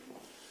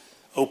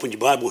Open your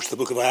Bibles to the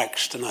book of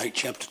Acts tonight,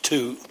 chapter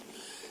 2.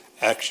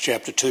 Acts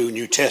chapter 2,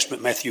 New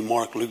Testament, Matthew,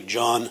 Mark, Luke,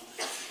 John.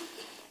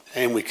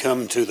 And we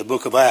come to the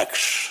book of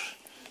Acts,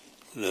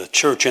 the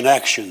church in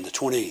action. The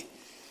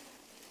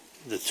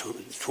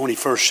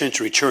 21st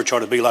century church ought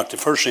to be like the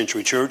first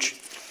century church.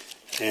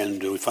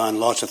 And we find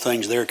lots of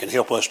things there can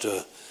help us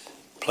to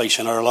place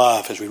in our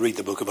life as we read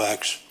the book of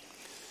Acts.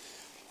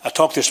 I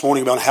talked this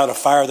morning about how to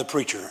fire the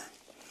preacher.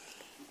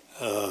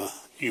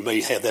 You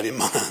may have that in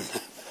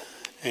mind.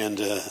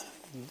 And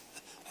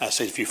I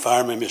said, if you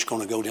fire me, I'm just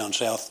going to go down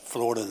South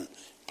Florida and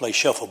play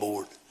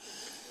shuffleboard.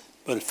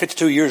 But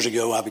 52 years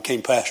ago, I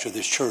became pastor of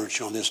this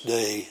church on this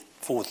day,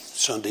 fourth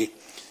Sunday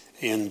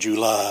in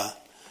July,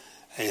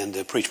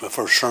 and preached my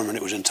first sermon.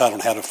 It was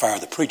entitled How to Fire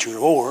the Preacher,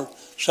 or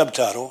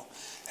subtitle,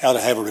 How to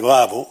Have a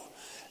Revival,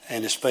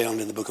 and it's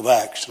found in the book of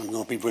Acts. I'm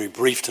going to be very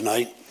brief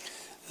tonight.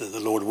 The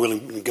Lord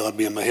willing, and God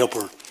being my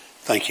helper,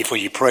 thank you for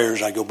your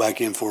prayers. I go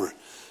back in for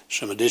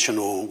some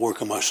additional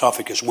work on my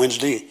esophagus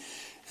Wednesday,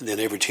 and then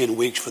every 10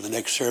 weeks for the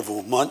next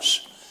several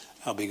months,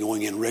 I'll be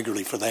going in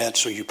regularly for that.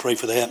 So you pray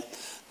for that.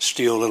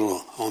 Still a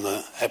little on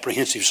the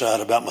apprehensive side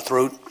about my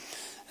throat.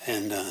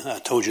 And I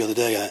told you the other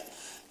day, I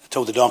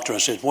told the doctor, I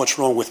said, what's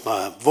wrong with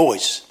my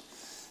voice?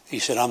 He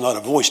said, I'm not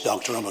a voice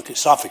doctor, I'm an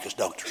esophagus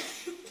doctor.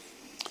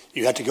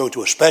 You have to go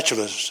to a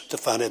specialist to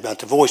find out about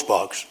the voice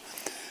box.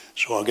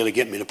 So I've got to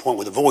get me to the point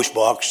with the voice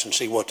box and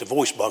see what the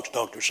voice box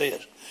doctor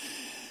says.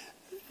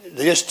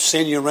 They just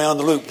send you around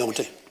the loop, don't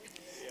they?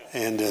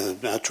 And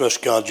I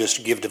trust God just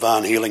to give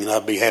divine healing, and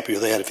I'd be happy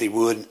with that if he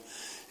would.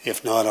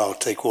 If not, I'll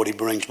take what he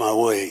brings my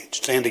way.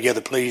 Stand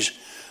together, please,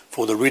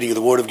 for the reading of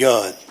the Word of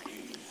God.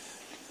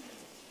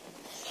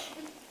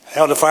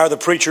 How to fire the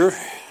preacher.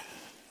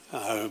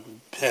 I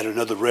had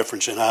another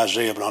reference in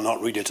Isaiah, but I'll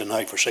not read it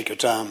tonight for sake of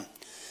time.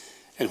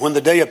 And when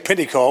the day of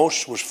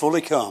Pentecost was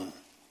fully come,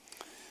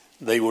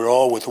 they were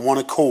all with one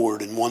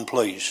accord in one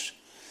place.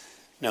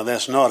 Now,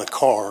 that's not a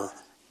car.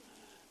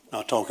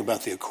 I'll talk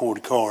about the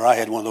Accord car. I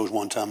had one of those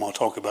one time. I'll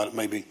talk about it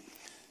maybe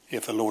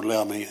if the Lord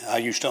allowed me. I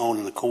used to own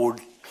an Accord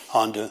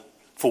Honda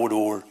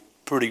 4-door,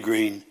 pretty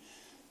green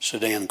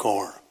sedan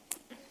car.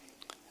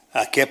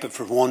 I kept it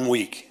for 1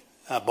 week.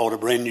 I bought a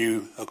brand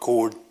new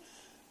Accord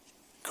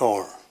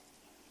car.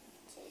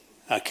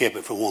 I kept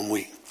it for 1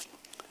 week.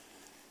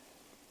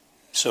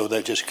 So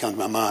that just came to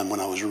my mind when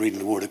I was reading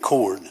the word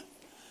accord.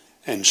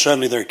 And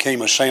suddenly there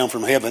came a sound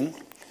from heaven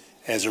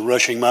as a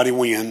rushing mighty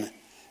wind,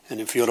 and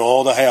it filled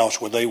all the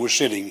house where they were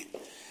sitting.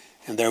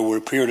 And there were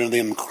appeared unto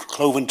them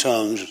cloven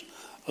tongues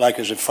like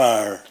as a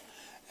fire,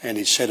 and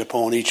it set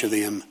upon each of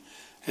them.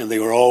 And they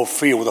were all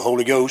filled with the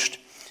Holy Ghost,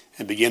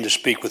 and began to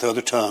speak with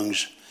other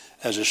tongues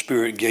as the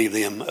Spirit gave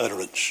them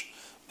utterance.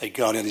 May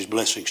God add his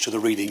blessings to the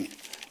reading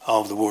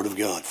of the Word of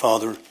God.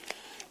 Father,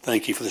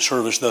 thank you for the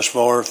service thus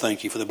far.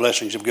 Thank you for the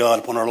blessings of God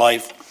upon our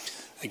life.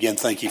 Again,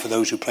 thank you for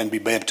those who plan to be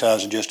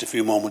baptized in just a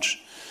few moments.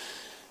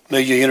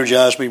 May you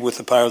energize me with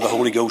the power of the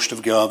Holy Ghost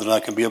of God that I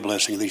can be a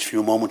blessing in these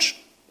few moments.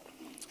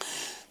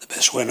 The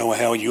best way I know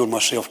how I yield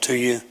myself to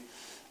you.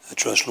 I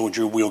trust, Lord,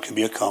 your will can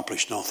be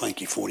accomplished, and I'll thank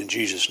you for it in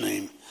Jesus'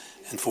 name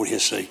and for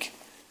his sake.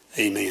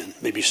 Amen. You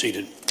may be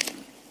seated.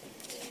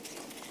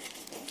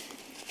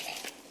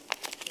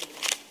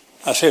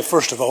 I said,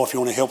 first of all, if you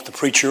want to help the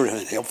preacher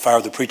and help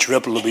fire the preacher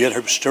up a little bit,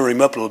 help stir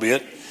him up a little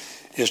bit,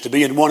 is to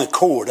be in one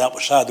accord,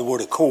 outside the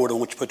word accord, on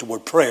which you put the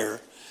word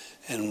prayer.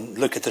 And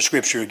look at the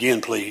scripture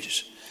again,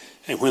 please.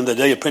 And when the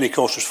day of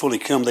Pentecost was fully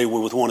come, they were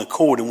with one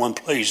accord in one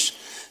place.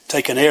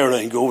 Take an arrow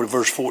and go over to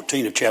verse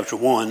 14 of chapter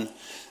 1.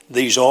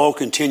 These all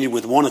continued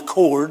with one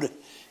accord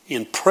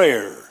in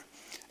prayer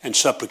and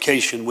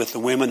supplication with the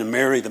women and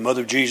Mary, the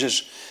mother of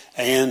Jesus,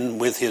 and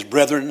with his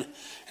brethren.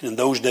 And in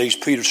those days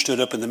Peter stood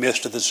up in the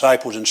midst of the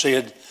disciples and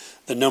said,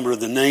 the number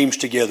of the names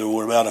together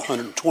were about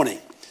 120.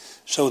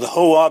 So the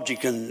whole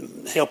object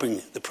in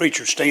helping the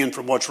preacher stand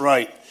for what's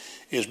right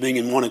is being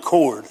in one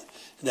accord.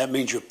 And that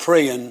means you're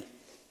praying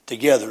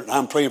together.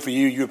 I'm praying for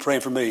you, you're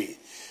praying for me.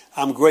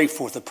 I'm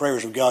grateful for the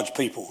prayers of God's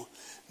people.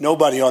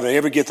 Nobody ought to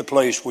ever get the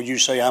place where you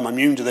say, I'm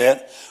immune to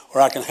that, or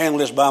I can handle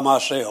this by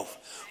myself.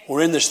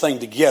 We're in this thing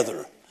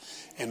together.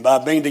 And by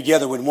being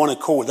together with one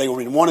accord, they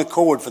were in one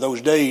accord for those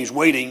days,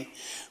 waiting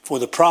for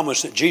the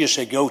promise that Jesus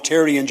said, go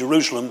tarry in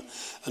Jerusalem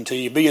until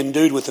you be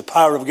endued with the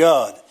power of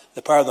God,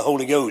 the power of the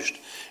Holy Ghost.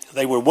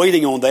 They were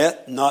waiting on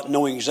that, not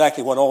knowing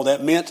exactly what all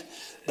that meant.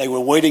 They were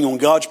waiting on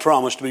God's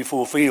promise to be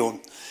fulfilled.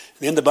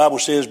 Then the Bible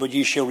says, but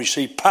ye shall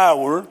receive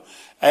power.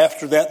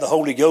 After that, the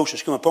Holy Ghost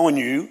has come upon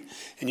you,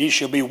 and ye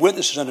shall be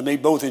witnesses unto me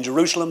both in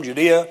Jerusalem,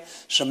 Judea,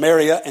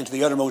 Samaria, and to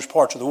the uttermost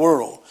parts of the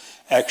world.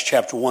 Acts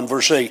chapter 1,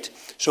 verse 8.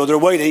 So they're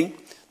waiting.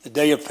 The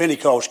day of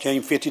Pentecost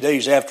came 50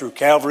 days after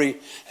Calvary,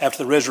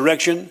 after the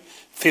resurrection.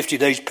 50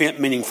 days Pent,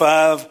 meaning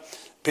 5.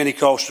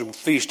 Pentecostal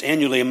feast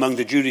annually among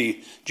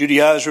the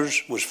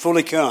Judaizers was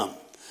fully come.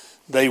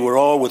 They were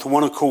all with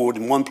one accord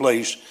in one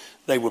place.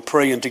 They were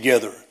praying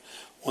together.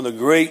 One of the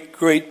great,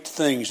 great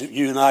things that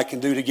you and I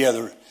can do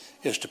together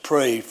is to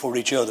pray for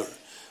each other.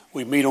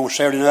 We meet on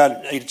Saturday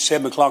night at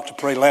 7 o'clock to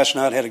pray. Last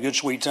night had a good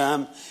sweet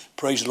time.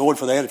 Praise the Lord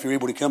for that. If you're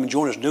able to come and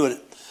join us, do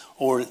it.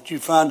 or that you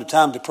find the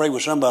time to pray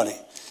with somebody.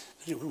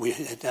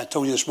 I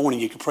told you this morning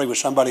you can pray with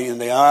somebody in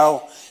the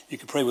aisle. You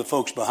can pray with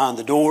folks behind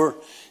the door.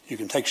 You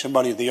can take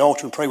somebody at the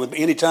altar and pray with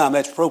any time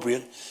that's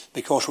appropriate,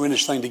 because we're in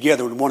this thing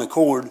together in one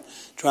accord,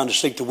 trying to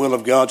seek the will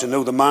of God, to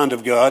know the mind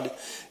of God.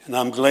 And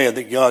I'm glad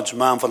that God's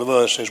mindful of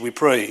us as we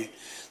pray.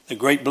 The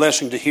great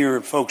blessing to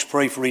hear folks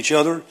pray for each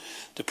other,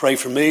 to pray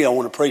for me. I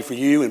want to pray for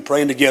you, and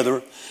praying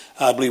together,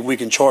 I believe we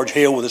can charge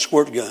hell with a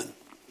squirt gun.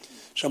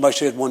 Somebody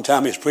said one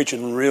time, he was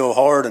preaching real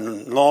hard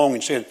and long,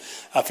 and said,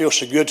 I feel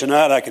so good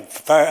tonight I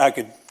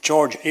could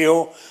charge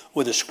hell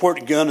with a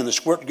squirt gun, and the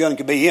squirt gun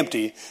could be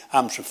empty.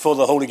 I'm so full of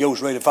the Holy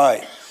Ghost, ready to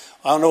fight.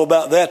 I don't know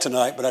about that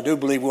tonight, but I do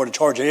believe we ought to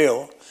charge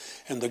hell.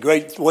 And the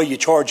great way you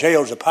charge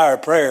hell is the power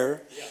of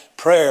prayer. Yeah.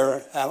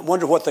 Prayer, I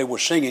wonder what they were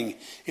singing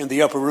in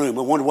the upper room.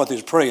 I wonder what they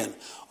was praying.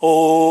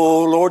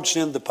 Oh, Lord,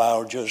 send the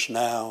power just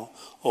now.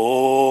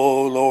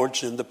 Oh, Lord,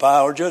 send the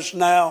power just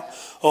now.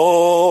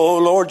 Oh,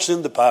 Lord,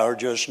 send the power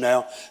just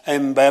now,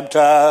 and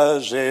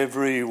baptize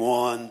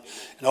everyone.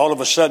 And all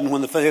of a sudden,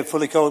 when the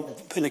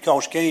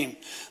Pentecost came,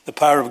 the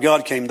power of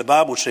God came. The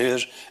Bible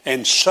says,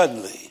 and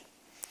suddenly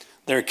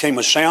there came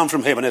a sound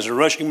from heaven as a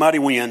rushing mighty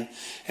wind,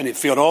 and it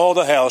filled all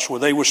the house where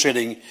they were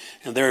sitting,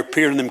 and there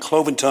appeared in them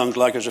cloven tongues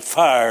like as a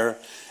fire,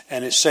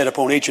 and it sat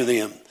upon each of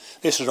them.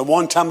 This is a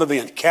one-time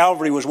event.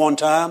 Calvary was one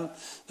time.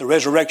 The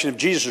resurrection of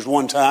Jesus is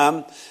one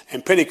time,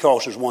 and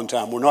Pentecost is one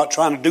time. We're not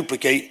trying to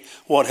duplicate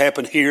what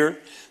happened here.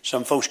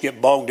 Some folks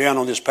get bogged down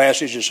on this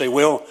passage and say,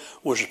 well,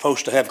 we're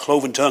supposed to have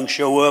cloven tongues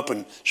show up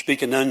and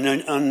speak in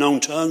unknown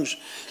tongues.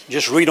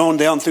 Just read on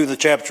down through the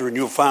chapter, and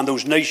you'll find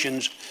those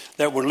nations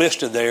that were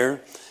listed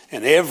there.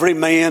 And every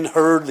man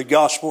heard the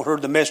gospel,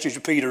 heard the message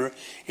of Peter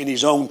in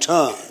his own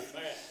tongue.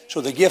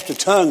 So the gift of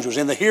tongues was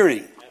in the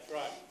hearing.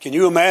 Can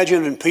you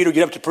imagine? And Peter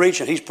get up to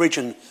preach, and he's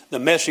preaching the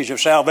message of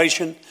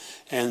salvation.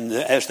 And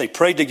as they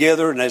prayed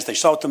together, and as they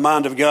sought the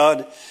mind of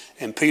God,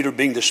 and Peter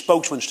being the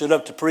spokesman stood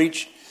up to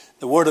preach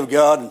the word of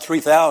God, and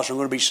 3,000 were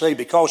going to be saved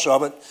because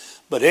of it.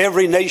 But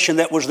every nation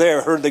that was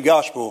there heard the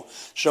gospel.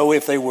 So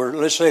if they were,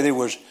 let's say there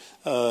was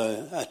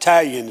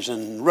Italians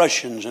and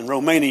Russians and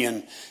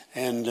Romanian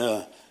and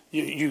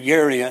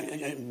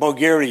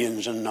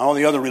Bulgarians and all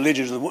the other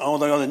religions, all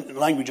the other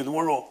language of the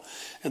world,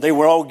 and they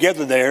were all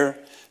gathered there.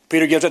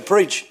 Peter gets up to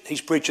preach.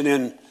 He's preaching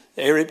in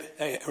Arab,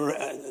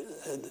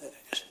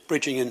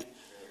 preaching in.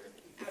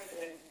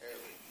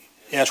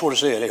 Yeah, that's what it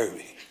said,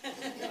 Arabic.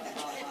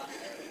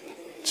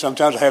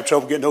 Sometimes I have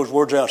trouble getting those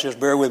words out. Just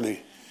bear with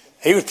me.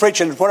 He was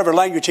preaching in whatever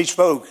language he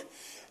spoke,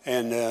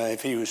 and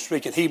if he was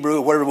speaking Hebrew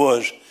or whatever it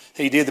was,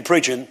 he did the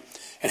preaching,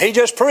 and he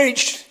just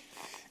preached.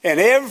 And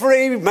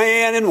every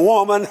man and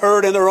woman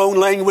heard in their own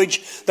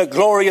language the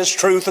glorious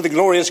truth of the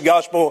glorious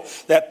gospel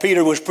that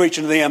Peter was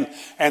preaching to them.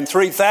 And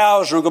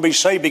 3,000 are going to be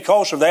saved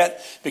because of that.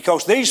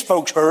 Because these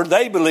folks heard,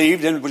 they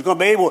believed, and was going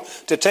to be able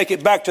to take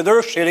it back to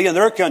their city and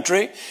their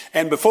country.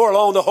 And before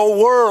long, the whole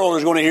world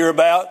is going to hear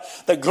about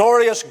the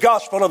glorious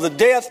gospel of the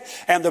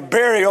death and the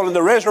burial and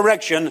the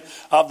resurrection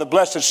of the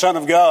blessed Son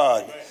of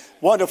God.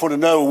 Wonderful to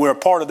know we're a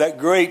part of that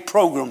great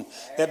program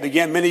that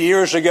began many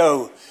years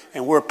ago.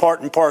 And we're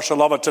part and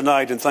parcel of it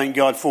tonight, and thank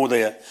God for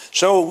that.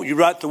 So you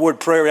write the word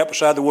prayer up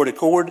beside the word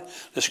accord.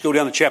 Let's go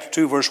down to chapter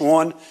 2, verse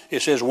 1.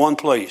 It says one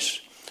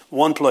place.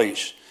 One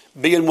place.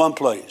 Be in one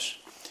place.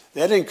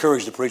 That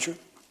encouraged the preacher.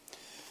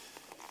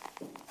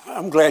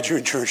 I'm glad you're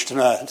in church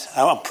tonight.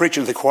 I'm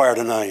preaching to the choir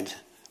tonight.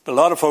 But a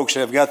lot of folks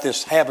have got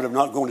this habit of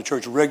not going to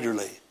church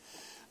regularly.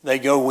 They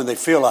go when they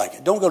feel like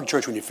it. Don't go to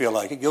church when you feel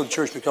like it. Go to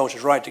church because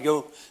it's right to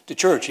go to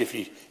church. If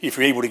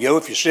you're able to go,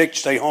 if you're sick,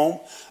 stay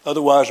home.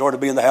 Otherwise, you ought to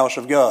be in the house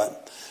of God.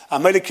 I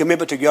made a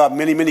commitment to God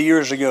many, many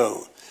years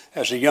ago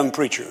as a young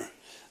preacher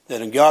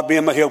that in God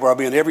being my helper, I'll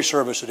be in every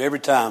service at every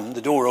time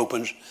the door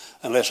opens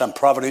unless I'm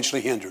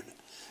providentially hindered.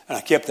 And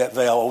I kept that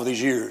vow over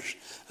these years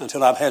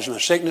until I've had some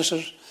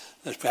sicknesses.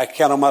 I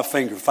count on my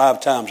finger 5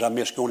 times I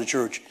missed going to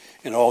church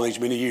in all these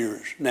many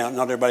years. Now,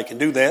 not everybody can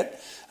do that.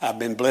 I've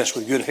been blessed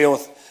with good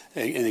health.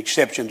 An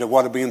exception to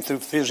what I've been through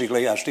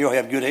physically, I still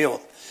have good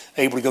health,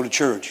 able to go to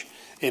church.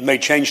 It may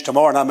change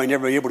tomorrow, and I may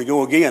never be able to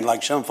go again,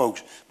 like some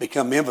folks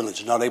become invalids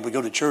and not able to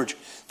go to church.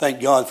 Thank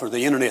God for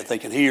the internet. They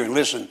can hear and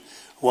listen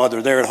while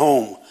they're there at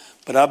home.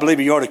 But I believe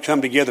you ought to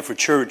come together for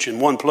church in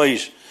one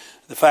place.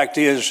 The fact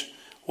is,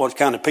 what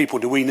kind of people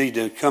do we need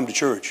to come to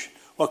church?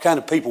 What kind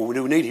of people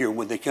do we need here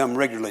when they come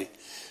regularly?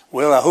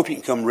 Well, I hope you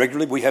can come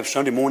regularly. We have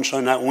Sunday morning,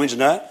 Sunday night, Wednesday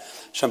night.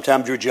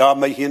 Sometimes your job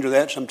may hinder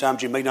that.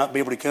 Sometimes you may not be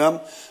able to come.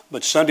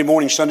 But Sunday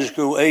morning, Sunday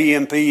school,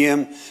 a.m.,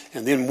 p.m.,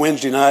 and then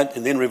Wednesday night,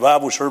 and then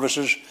revival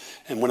services.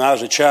 And when I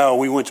was a child,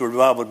 we went to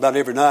revival about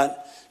every night.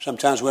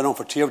 Sometimes we went on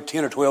for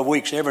 10 or 12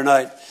 weeks every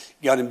night.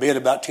 Got in bed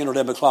about 10 or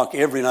 11 o'clock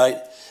every night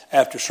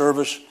after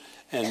service.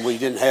 And we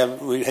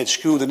had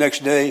school the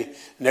next day.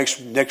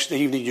 Next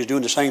evening, just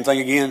doing the same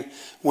thing again.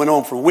 Went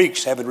on for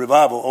weeks having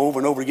revival over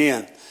and over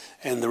again.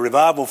 And the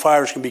revival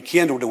fires can be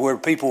kindled to where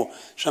people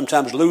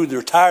sometimes lose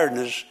their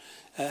tiredness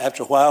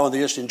after a while, and they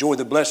just enjoy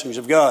the blessings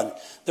of God.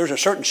 There's a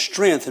certain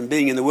strength in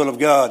being in the will of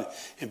God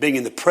and being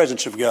in the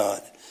presence of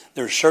God.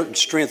 There's a certain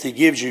strength He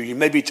gives you. You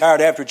may be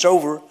tired after it's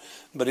over,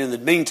 but in the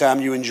meantime,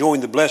 you're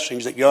enjoying the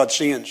blessings that God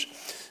sends.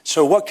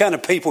 So what kind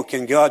of people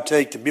can God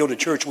take to build a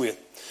church with?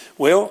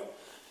 Well,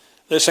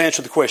 let's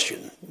answer the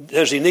question.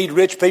 Does he need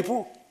rich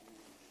people?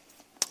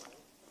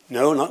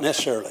 No, not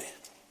necessarily.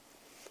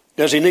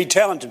 Does he need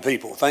talented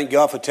people? Thank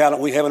God for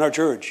talent we have in our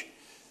church.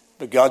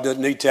 But God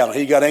doesn't need talent.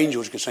 He got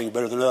angels who can sing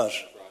better than us.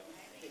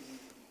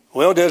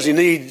 Well, does he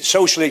need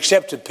socially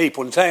accepted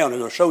people in town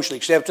who are socially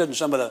accepted, and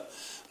some of the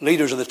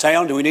leaders of the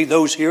town? Do we need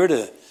those here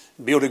to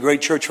build a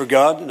great church for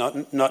God?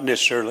 Not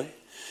necessarily.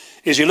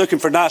 Is he looking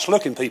for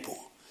nice-looking people?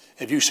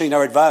 Have you seen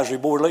our advisory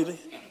board lately?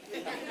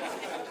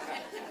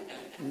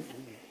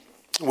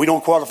 We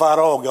don't qualify at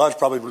all. God's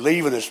probably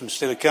leaving us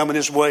instead of coming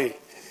this way.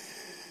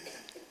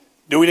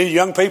 Do we need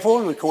young people?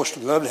 And of course,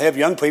 we'd love to have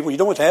young people. You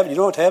don't want to have them. You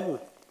don't want to have them.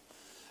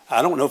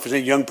 I don't know if there's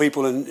any young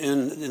people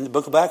in the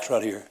book of Acts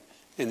right here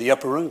in the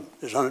upper room.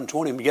 There's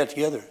 120 of them get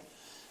together.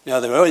 Now,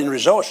 the end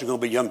results are going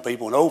to be young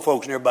people, and old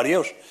folks and everybody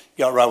else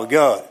got right with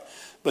God.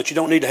 But you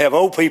don't need to have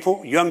old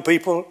people, young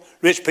people,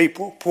 rich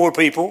people, poor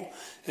people,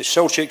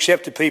 socially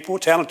accepted people,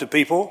 talented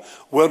people,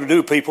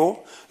 well-to-do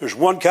people. There's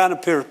one kind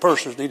of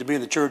persons that need to be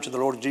in the church of the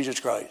Lord Jesus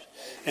Christ.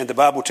 And the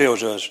Bible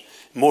tells us,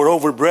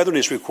 moreover, brethren,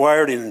 it's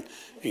required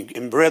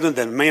in brethren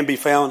that a man be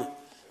found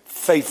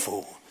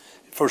faithful.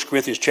 1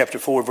 Corinthians chapter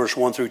 4, verse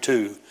 1 through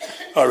 2.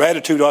 Our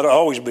attitude ought to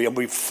always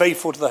be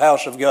faithful to the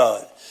house of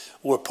God.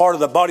 We're part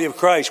of the body of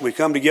Christ. We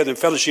come together in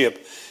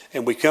fellowship,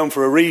 and we come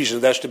for a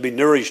reason. That's to be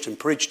nourished and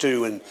preached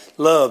to and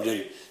loved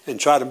and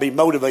try to be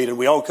motivated.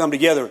 We all come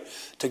together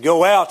to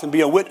go out and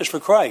be a witness for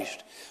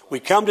Christ. We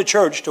come to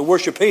church to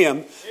worship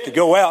Him, to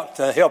go out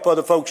to help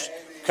other folks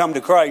come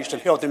to Christ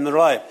and help them in their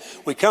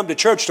life. We come to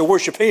church to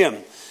worship Him.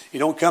 You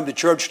don't come to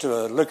church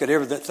to look at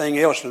everything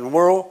else in the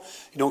world.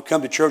 You don't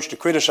come to church to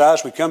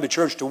criticize. We come to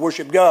church to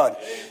worship God.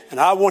 And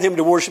I want Him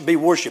to be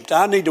worshiped.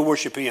 I need to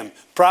worship Him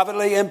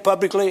privately and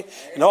publicly.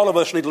 And all of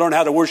us need to learn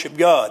how to worship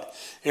God.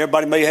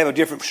 Everybody may have a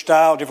different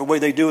style, different way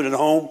they do it at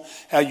home,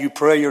 how you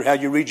pray or how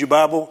you read your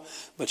Bible.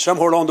 But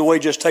somewhere along the way,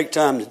 just take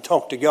time to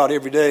talk to God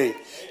every day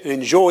and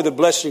enjoy the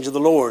blessings of the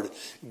Lord.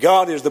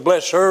 God is the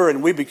blesser,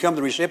 and we become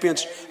the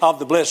recipients of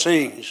the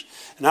blessings.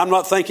 And I'm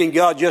not thanking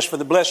God just for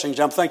the blessings.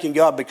 I'm thanking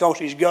God because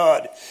He's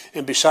God.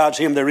 And besides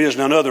Him, there is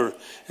none other.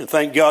 And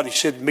thank God He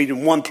said to meet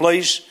in one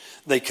place.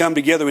 They come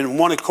together in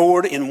one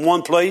accord, in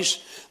one place.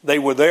 They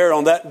were there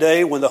on that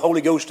day when the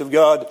Holy Ghost of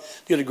God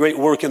did a great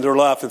work in their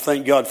life, and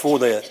thank God for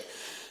that.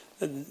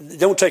 It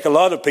don't take a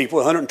lot of people.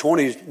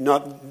 120 is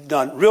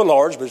not real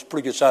large, but it's a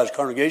pretty good sized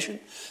congregation.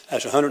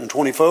 That's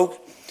 120 folk.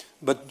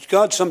 But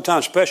God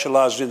sometimes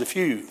specializes in the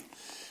few.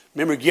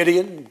 Remember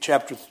Gideon,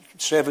 chapter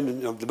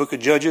 7 of the book of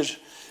Judges?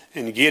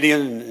 And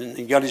Gideon and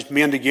he got his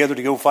men together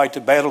to go fight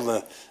the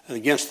battle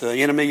against the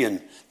enemy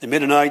and the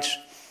Midianites.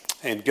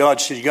 And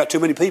God said, you got too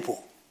many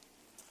people.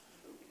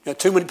 You got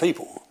too many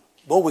people.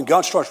 Boy, when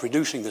God starts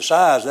reducing the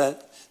size,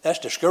 that's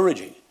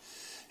discouraging.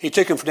 He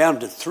took them down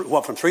to,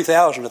 from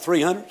 3,000 to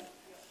 300?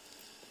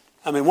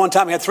 I mean, one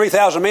time he had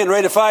 3,000 men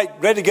ready to fight,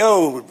 ready to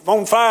go,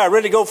 on fire,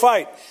 ready to go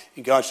fight.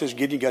 And God says,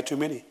 Gideon, you got too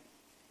many.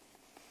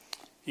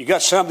 You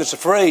got some that's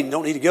afraid and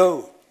don't need to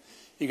go.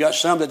 You got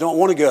some that don't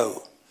want to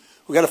go.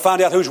 We've got to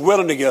find out who's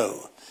willing to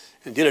go.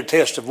 And did a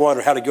test of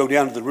water, how to go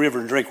down to the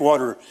river and drink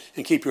water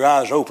and keep your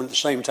eyes open at the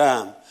same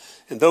time.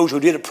 And those who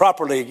did it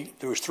properly,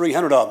 there was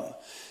 300 of them.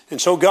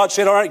 And so God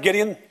said, all right,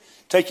 Gideon,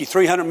 take you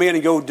 300 men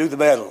and go do the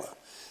battle.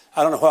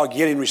 I don't know how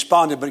Gideon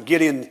responded, but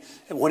Gideon,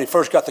 when he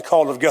first got the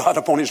call of God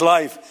upon his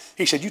life,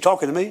 he said, you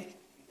talking to me?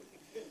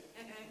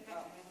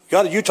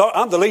 God,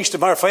 I'm the least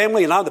of our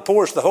family and I'm the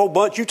poorest of the whole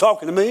bunch. You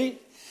talking to me?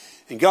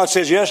 And God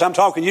says, yes, I'm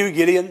talking to you,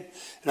 Gideon.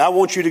 And I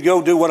want you to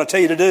go do what I tell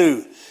you to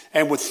do.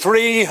 And with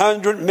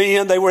 300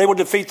 men, they were able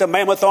to defeat the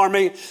mammoth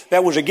army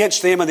that was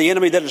against them and the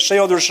enemy that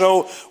assailed their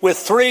soul. With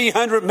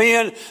 300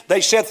 men,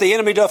 they set the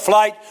enemy to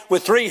flight.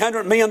 With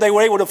 300 men, they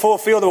were able to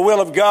fulfill the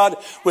will of God.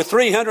 With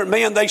 300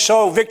 men, they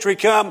saw victory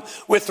come.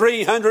 With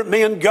 300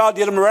 men, God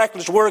did a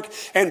miraculous work.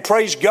 And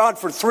praise God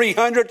for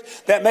 300.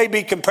 That may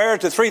be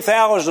compared to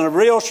 3,000, a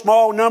real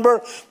small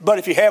number. But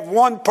if you have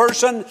one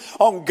person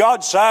on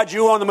God's side,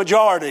 you're on the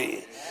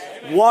majority.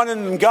 One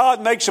in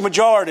God makes a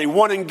majority.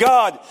 One in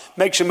God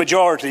makes a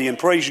majority. And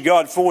praise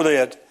God for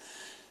that.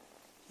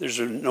 There's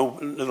a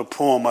little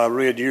poem I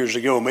read years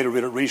ago. I may have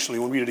read it recently.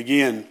 We'll read it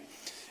again.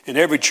 In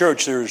every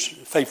church there's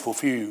faithful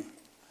few.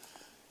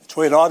 That's the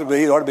way it ought to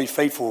be. It ought to be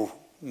faithful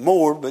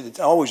more, but it's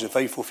always a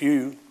faithful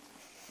few.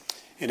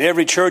 In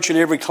every church and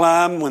every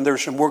clime, when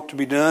there's some work to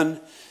be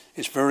done,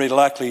 it's very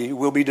likely it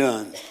will be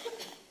done,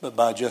 but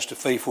by just a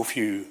faithful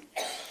few.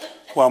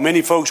 While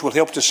many folks will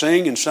help to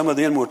sing and some of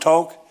them will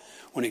talk,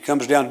 when it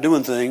comes down to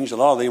doing things, a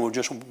lot of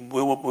them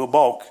will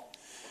balk.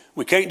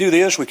 We can't do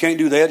this, we can't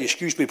do that.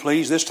 Excuse me,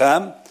 please, this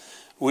time.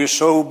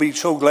 We'll be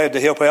so glad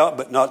to help out,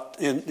 but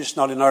it's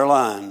not in our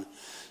line.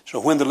 So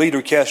when the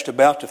leader casts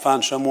about to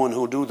find someone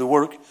who will do the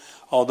work,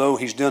 although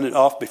he's done it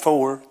off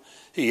before,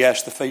 he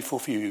asks the faithful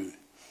few.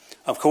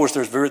 Of course,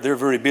 they're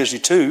very busy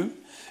too,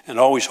 and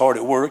always hard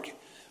at work.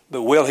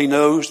 But well he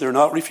knows they're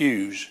not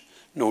refused,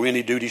 nor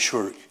any duty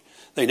shirk.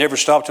 They never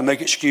stop to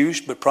make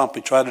excuse, but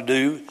promptly try to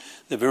do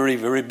the very,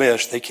 very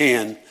best they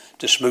can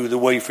to smooth the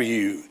way for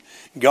you.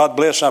 God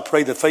bless, I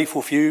pray, the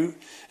faithful few,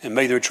 and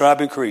may their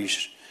tribe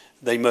increase.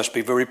 They must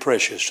be very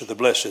precious to the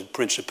blessed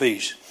Prince of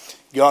Peace.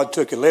 God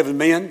took 11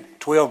 men,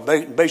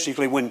 12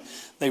 basically when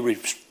they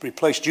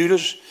replaced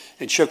Judas,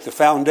 and shook the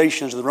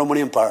foundations of the Roman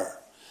Empire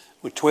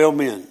with 12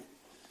 men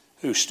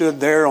who stood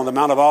there on the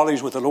Mount of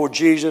Olives with the Lord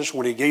Jesus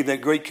when he gave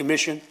that great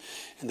commission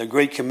and the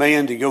great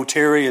command to go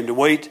tarry and to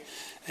wait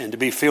and to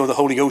be filled with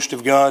the Holy Ghost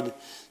of God.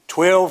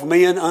 12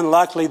 men,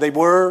 unlikely they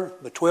were,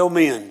 but 12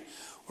 men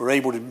were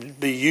able to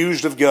be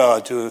used of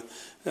God to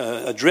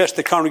address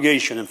the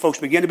congregation, and folks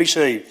began to be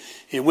saved.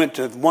 It went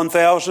to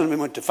 1,000, it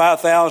went to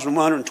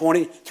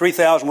 5,120,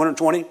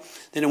 3,120,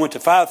 then it went to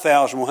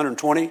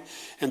 5,120,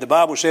 and the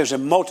Bible says that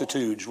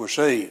multitudes were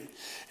saved.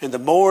 And the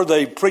more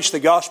they preached the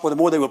gospel, the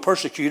more they were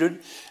persecuted.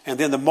 And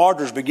then the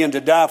martyrs began to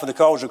die for the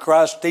cause of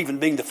Christ, Stephen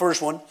being the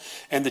first one.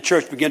 And the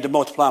church began to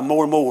multiply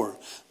more and more.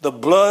 The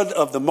blood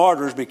of the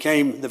martyrs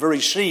became the very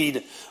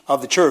seed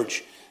of the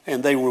church.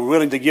 And they were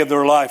willing to give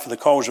their life for the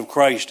cause of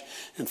Christ.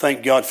 And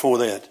thank God for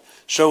that.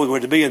 So we're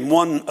to be in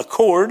one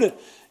accord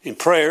in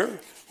prayer.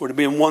 We're to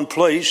be in one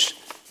place,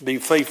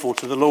 being faithful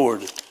to the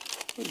Lord.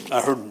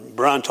 I heard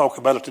Brian talk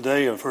about it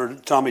today. I've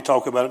heard Tommy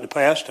talk about it in the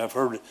past. I've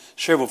heard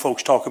several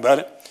folks talk about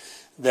it.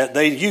 That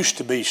they used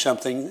to be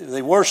something,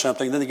 they were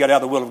something, then they got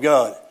out of the will of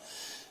God.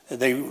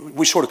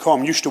 We sort of call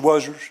them used to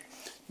wasers.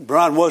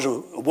 Brian was a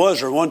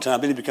waser one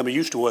time, then he became a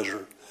used to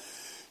waser.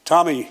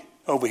 Tommy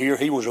over here,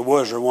 he was a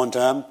waser one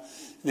time, and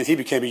then he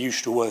became a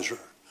used to waser.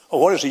 Oh,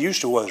 what is a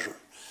used to waser?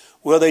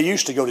 Well, they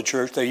used to go to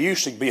church, they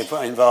used to be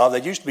involved,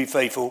 they used to be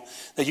faithful,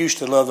 they used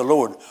to love the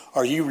Lord.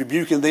 Are you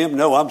rebuking them?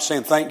 No, I'm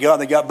saying thank God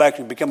they got back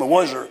and become a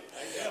waser.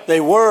 They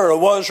were a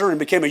waser and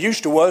became a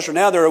used to waser.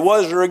 Now they're a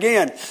waser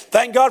again.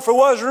 Thank God for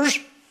wasers.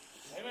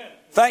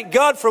 Thank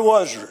God for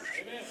wasers.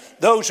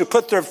 Those who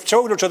put their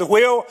shoulder to the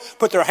wheel,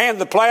 put their hand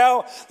to the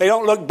plow. They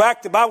don't look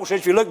back. The Bible says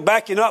if you look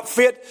back, you're not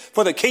fit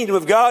for the kingdom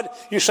of God.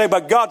 You say,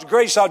 by God's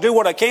grace, I'll do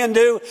what I can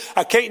do.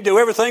 I can't do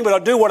everything, but I'll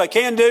do what I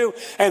can do.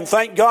 And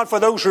thank God for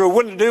those who are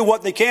willing to do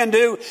what they can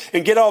do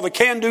and get all the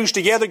can-dos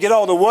together, get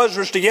all the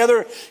wasers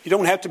together. You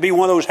don't have to be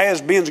one of those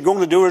has-beens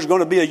going to do is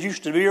going to be a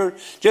used to doer.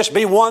 Just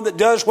be one that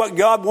does what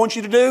God wants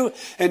you to do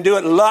and do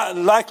it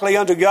likely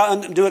unto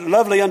God, do it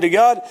lovely unto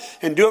God,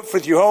 and do it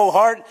with your whole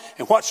heart.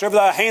 And whatsoever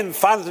thy hand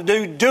findeth to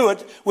do, do it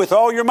with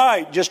all your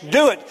might. Just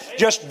do it.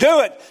 Just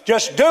do it.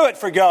 Just do it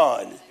for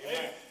God.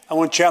 I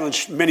want to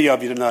challenge many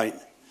of you tonight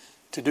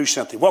to do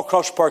something. Walk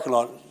across the parking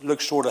lot. It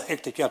looks sort of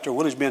hectic out there.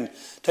 Willie's been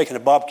taking a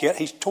bobcat.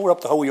 He's tore up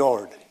the whole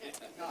yard.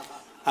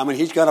 I mean,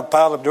 he's got a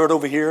pile of dirt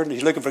over here, and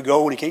he's looking for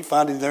gold, and he can't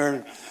find it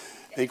there.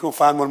 He's going to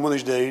find one of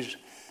these days.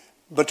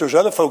 But there's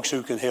other folks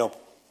who can help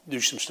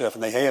do some stuff,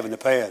 and they have in the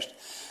past.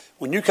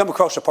 When you come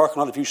across the parking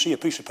lot, if you see a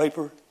piece of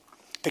paper,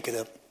 pick it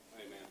up.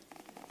 Amen.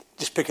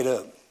 Just pick it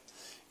up.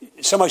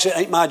 Somebody said,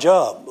 ain't my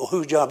job. Well,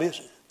 whose job is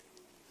it?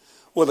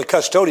 Well, the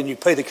custodian, you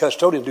pay the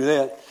custodian to do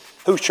that.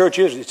 Whose church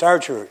is it? It's our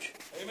church.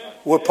 Amen.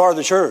 We're part of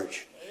the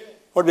church.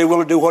 We're to be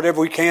willing to do whatever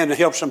we can to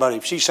help somebody.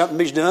 If you see something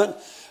he's done,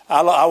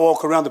 I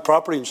walk around the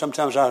property, and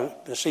sometimes I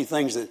see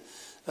things that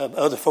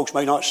other folks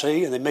may not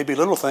see, and they may be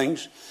little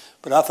things,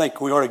 but I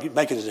think we ought to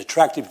make it as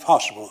attractive as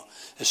possible.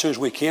 As soon as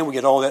we can, we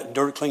get all that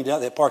dirt cleaned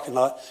out, that parking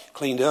lot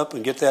cleaned up,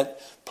 and get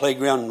that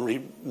playground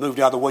moved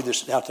out of the way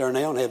that's out there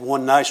now, and have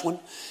one nice one,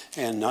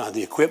 and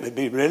the equipment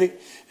be ready,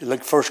 and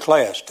look first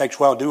class. It takes a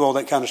while to do all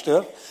that kind of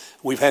stuff.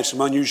 We've had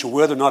some unusual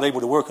weather, not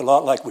able to work a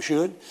lot like we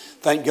should.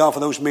 Thank God for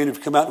those men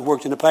who've come out and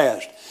worked in the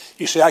past.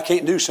 You say, I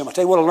can't do something. I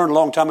tell you what I learned a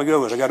long time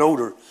ago as I got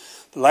older.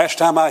 The last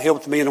time I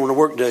helped men on a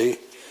work day,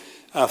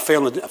 I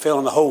fell in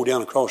the hole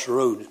down across the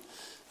road.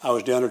 I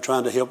was down there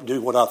trying to help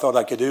do what I thought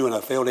I could do, and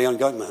I fell down,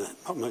 got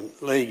my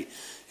leg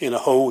in a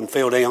hole and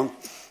fell down.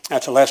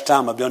 That's the last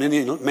time I've done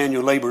any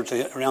manual labor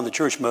around the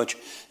church much,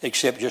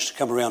 except just to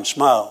come around and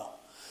smile.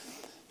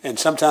 And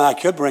sometimes I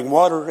could bring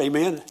water,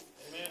 amen. Amen.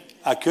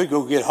 I could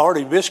go get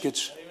Hardy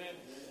biscuits. Amen.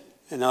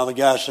 And all the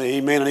guys say,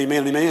 amen and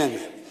amen and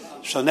amen.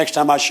 So next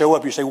time I show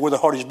up, you say, where are the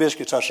Hardy's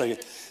biscuits? I say,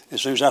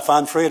 as soon as I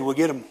find Fred, we'll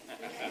get them.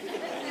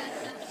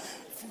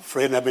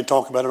 Fred and I have been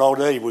talking about it all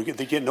day. We're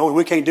getting old.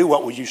 We can't do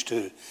what we used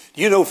to.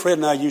 Do you know Fred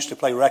and I used to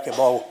play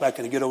racquetball back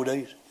in the good old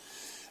days?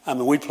 I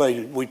mean, we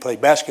played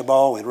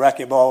basketball and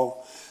racquetball.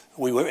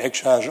 We were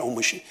exercising on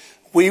machine.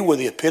 We were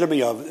the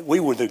epitome of it.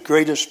 We were the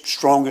greatest,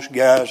 strongest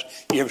guys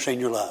you ever seen in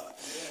your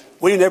life.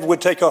 We never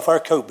would take off our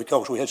coat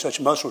because we had such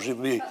muscles. It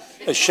would be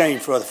a shame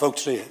for other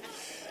folks to see it.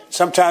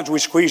 Sometimes we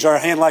squeeze our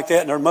hand like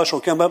that and our muscle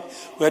would come up.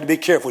 We had to be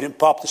careful. We didn't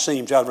pop the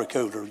seams out of our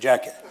coat or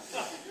jacket.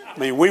 I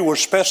mean, we were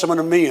specimen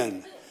of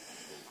men.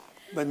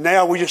 But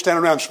now we just stand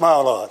around and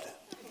smile a lot.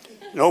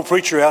 An old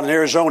preacher out in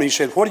Arizona, he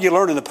said, what did you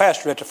learn in the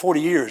pastor after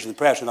 40 years in the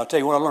pastor? And I'll tell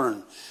you what I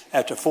learned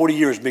after 40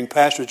 years being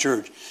pastor of the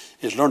church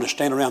is learn to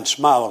stand around and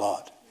smile a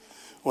lot.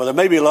 Well, there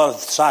may be a lot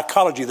of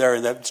psychology there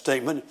in that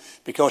statement,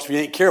 because if you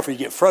ain't careful, you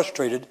get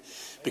frustrated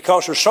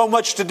because there's so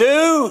much to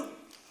do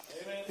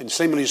and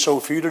seemingly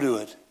so few to do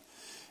it.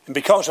 And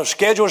because of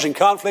schedules and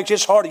conflicts,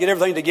 it's hard to get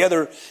everything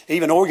together,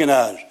 even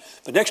organized.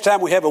 But next time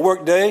we have a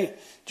work day,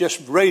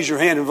 just raise your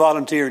hand and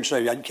volunteer and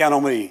say, count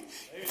on me.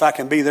 If I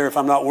can be there, if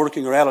I'm not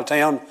working or out of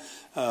town,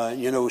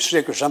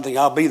 sick or something,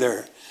 I'll be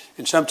there.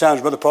 And sometimes,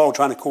 Brother Paul,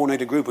 trying to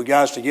coordinate a group of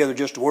guys together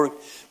just to work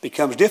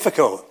becomes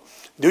difficult.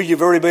 Do your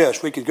very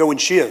best. We could go in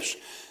shifts.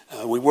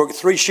 We work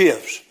 3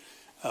 shifts.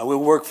 We'll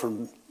work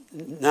from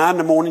 9 in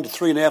the morning to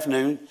 3 in the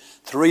afternoon,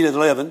 3 to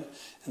 11,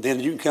 and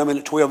then you can come in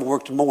at 12 and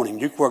work the morning.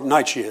 You can work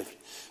night shift.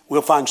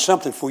 We'll find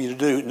something for you to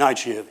do at night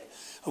shift.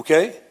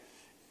 Okay?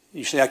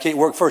 You say, I can't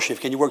work first shift.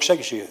 Can you work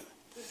second shift?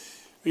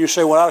 You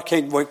say, well, I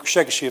can't work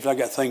second shift. I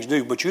got things to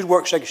do. But you'd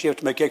work second shift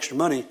to make extra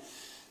money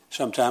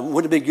sometime.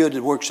 Wouldn't it be good to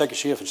work second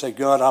shift and say,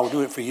 God, I will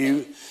do it for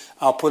you.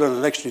 I'll put in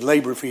an extra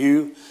labor for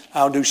you.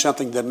 I'll do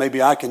something that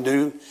maybe I can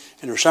do.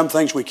 And there's some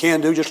things we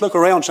can do. Just look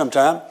around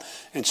sometime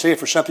and see if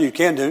there's something you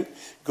can do.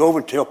 Go over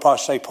and tell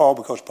Paul,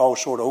 because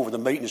Paul's sort of over the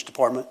maintenance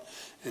department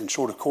and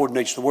sort of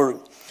coordinates the work.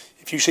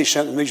 If you see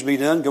something that needs to be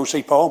done, go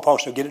see Paul, and Paul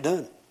said, get it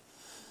done.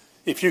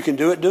 If you can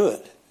do it, do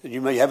it. And you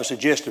may have a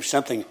suggestion of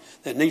something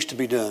that needs to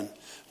be done.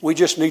 We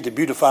just need to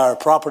beautify our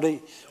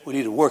property. We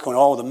need to work on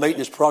all the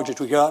maintenance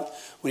projects we got.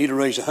 We need to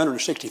raise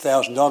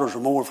 $160,000 or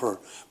more for a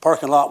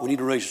parking lot. We need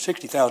to raise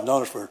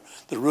 $60,000 for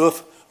the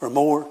roof or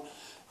more.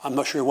 I'm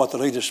not sure what the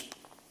latest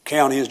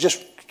count is.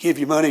 Just give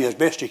your money as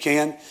best you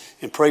can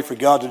and pray for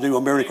God to do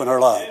a miracle in our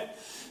life.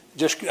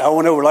 I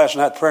went over last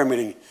night prayer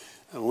meeting.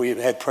 We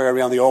had prayer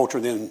around the altar.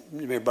 Then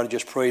everybody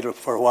just prayed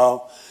for a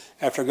while.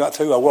 After I got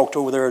through, I walked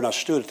over there and I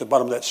stood at the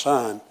bottom of that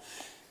sign.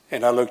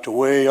 And I looked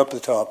way up the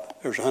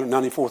top. There's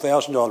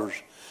 $194,000.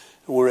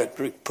 We're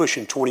at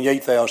pushing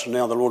 $28,000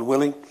 now, the Lord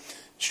willing.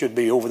 Should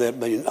be over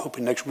that,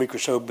 hoping next week or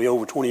so it'll be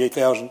over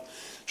 $28,000.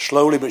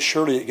 Slowly but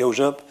surely it goes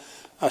up.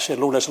 I said,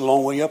 Lord, that's a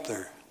long way up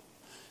there.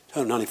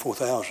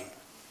 $194,000.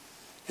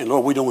 And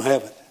Lord, we don't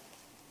have it.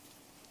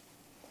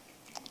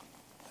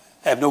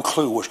 I have no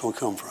clue where it's going to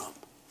come from.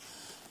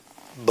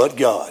 But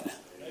God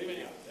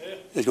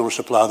is going to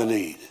supply the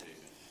need.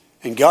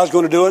 And God's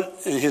going to do it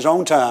in His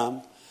own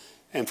time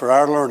and for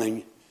our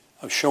learning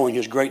of showing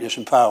His greatness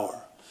and power.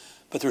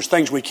 But there's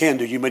things we can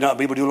do. You may not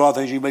be able to do a lot of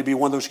things. You may be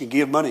one of those who can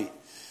give money.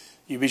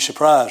 You'd be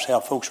surprised how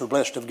folks are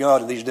blessed of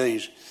God in these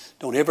days.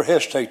 Don't ever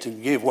hesitate to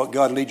give what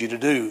God leads you to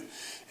do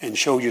and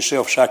show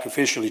yourself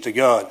sacrificially to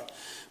God.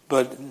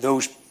 But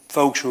those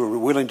folks who are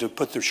willing to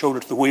put their shoulder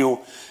to the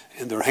wheel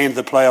and their hand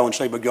to the plow and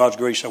say, by God's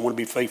grace, I want to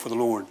be faithful to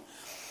the Lord.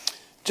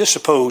 Just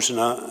suppose, and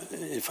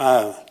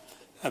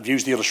I've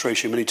used the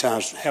illustration many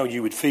times, how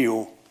you would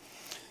feel.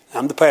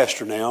 I'm the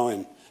pastor now,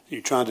 and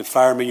you're trying to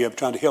fire me up,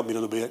 trying to help me a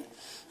little bit.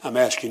 I'm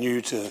asking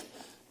you to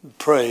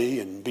pray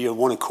and be of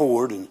one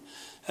accord, and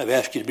I've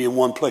asked you to be in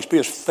one place. Be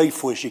as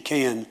faithful as you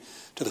can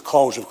to the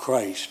cause of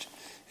Christ,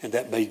 and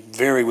that may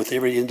vary with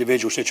every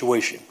individual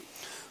situation.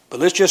 But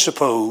let's just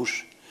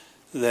suppose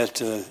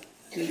that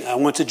I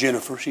went to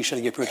Jennifer. She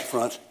said, get her at the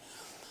front.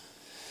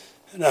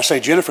 And I say,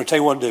 Jennifer, tell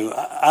you what to do.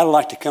 I'd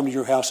like to come to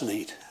your house and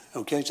eat.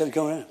 Okay? Said,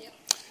 go ahead. Yep.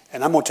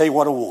 And I'm going to tell you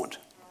what I want.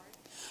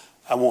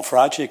 I want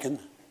fried chicken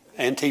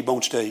and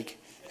T-bone steak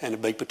and a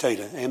baked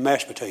potato and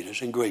mashed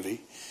potatoes and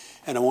gravy.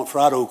 And I want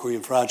fried okra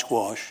and fried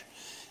squash.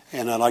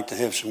 And I'd like to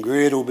have some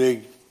great old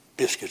big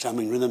biscuits. I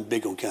mean, really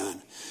big old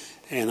kind.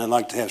 And I'd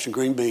like to have some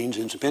green beans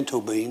and some pinto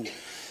beans.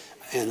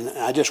 And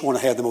I just want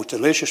to have the most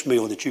delicious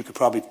meal that you could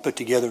probably put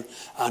together.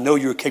 I know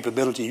your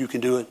capability. You can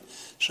do it.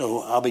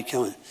 So I'll be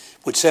coming.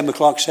 Would 7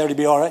 o'clock Saturday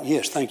be all right?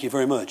 Yes, thank you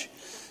very much.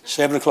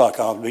 7 o'clock,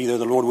 I'll be there,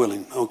 the Lord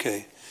willing.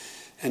 Okay.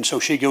 And so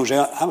she goes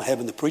out. I'm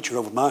having the preacher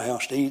over at my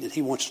house to eat, and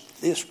he wants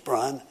this,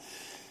 Brian.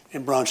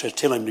 And Brian says,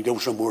 tell him to go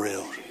somewhere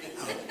else.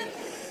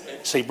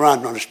 See,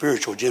 Brian's not a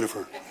spiritual,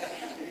 Jennifer.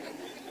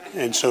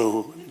 And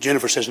so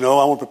Jennifer says, no,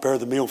 I want to prepare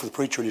the meal for the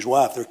preacher and his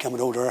wife. They're coming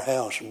over to our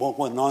house. And what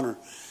an honor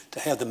to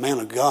have the man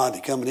of God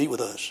to come and eat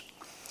with us.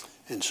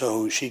 And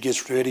so she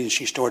gets ready and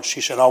she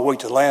said, I'll wait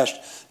till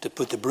last to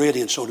put the bread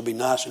in so it'll be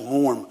nice and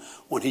warm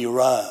when he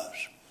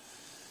arrives.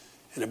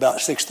 And about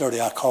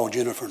 6:30, I called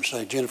Jennifer and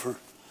said, Jennifer,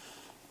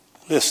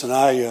 listen,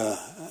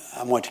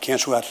 I'm going to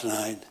cancel out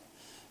tonight.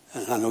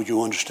 And I know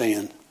you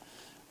understand.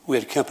 We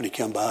had a company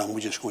come by and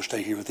we're just going to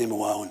stay here with them a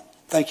while. And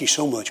thank you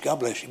so much.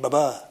 God bless you.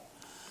 Bye-bye.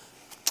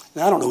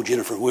 Now, I don't know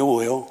Jennifer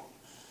well,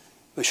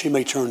 but she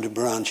may turn to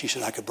Brian. She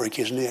said, I could break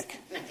his neck.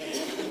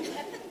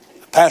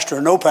 Pastor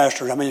or no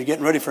pastor, I mean,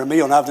 getting ready for a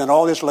meal, and I've done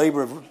all this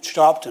labor, I've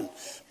stopped and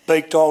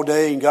baked all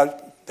day and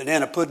got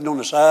banana pudding on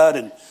the side,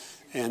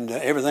 and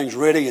everything's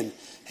ready, and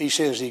he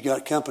says he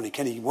got company.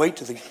 Can he wait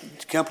till the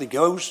company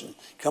goes?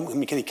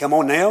 And can he come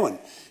on now and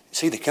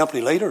see the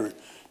company later?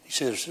 He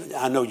says,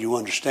 I know you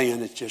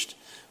understand, it's just,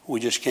 we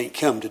just can't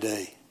come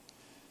today.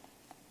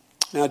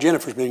 Now,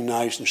 Jennifer's being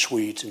nice and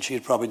sweet, and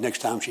she'd probably,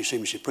 next time she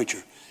sees me, she'd,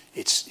 preacher,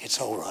 it's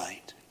all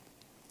right.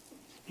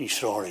 He's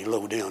sorry,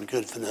 low down,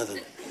 good for nothing.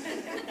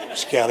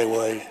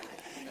 Scallywag.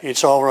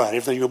 It's all right.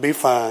 Everything will be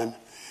fine.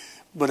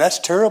 But that's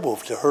terrible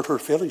to hurt her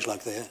feelings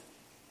like that.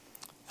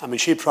 I mean,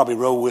 she'd probably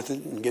roll with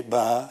it and get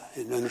by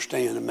and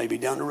understand and maybe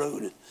down the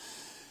road.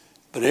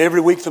 But every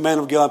week the man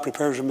of God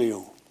prepares a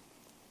meal.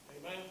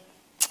 Amen.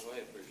 Go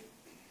ahead, preacher.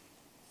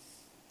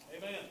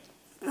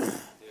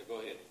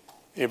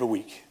 every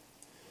week.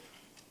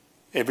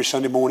 Every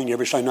Sunday morning,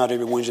 every Sunday night,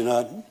 every Wednesday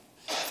night,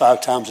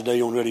 5 times a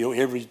day on radio,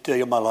 every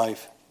day of my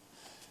life,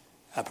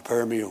 I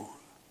prepare a meal.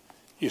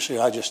 You say,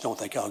 I just don't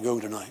think I'll go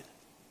tonight.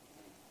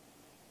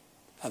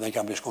 I think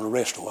I'm just going to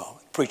rest a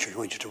while. Preachers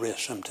want you to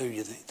rest some too.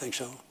 You think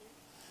so?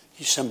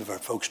 Some of our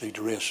folks need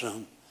to rest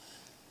some.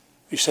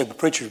 You say, but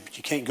preacher,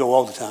 you can't go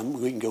all the time.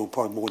 We can go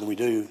probably more than we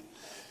do.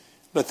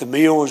 But the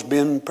meal has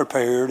been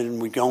prepared,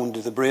 and we've gone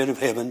to the bread of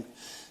heaven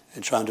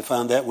and trying to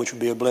find that which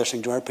would be a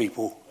blessing to our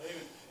people.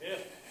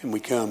 And we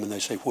come and they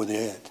say, where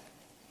they at?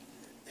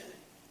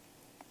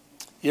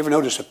 You ever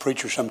notice a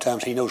preacher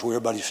sometimes he knows where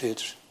everybody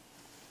sits?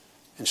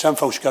 And some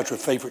folks got their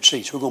favorite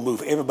seats. We're going to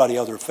move everybody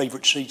out of their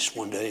favorite seats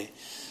one day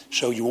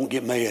so you won't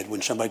get mad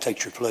when somebody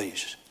takes your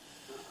place.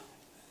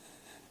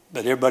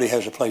 But everybody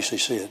has a place they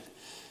sit.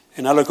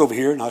 And I look over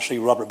here and I see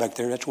Robert back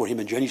there. That's where him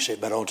and Jenny sit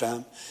about all the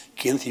time.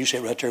 Kenneth, you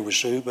sit right there with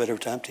Sue about every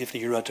time.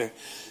 Tiffany, you're right there.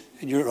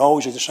 And you're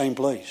always at the same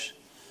place.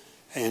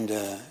 And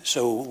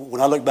so when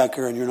I look back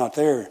there and you're not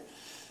there,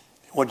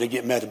 what did they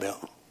get mad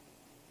about?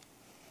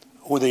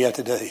 Where are they at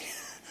today?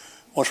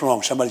 What's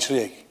wrong? Somebody's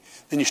sick.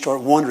 Then you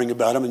start wondering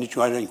about them and you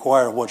try to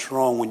inquire what's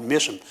wrong when you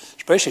miss them.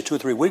 Especially 2 or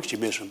 3 weeks you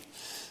miss them.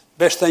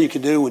 Best thing you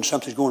can do when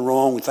something's going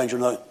wrong, when things are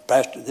not,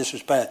 pastor, this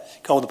is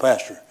call the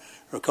pastor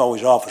or call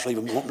his office, leave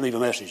a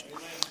message.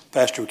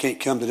 Pastor, we can't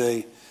come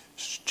today.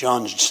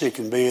 John's sick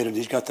in bed and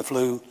he's got the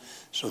flu.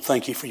 So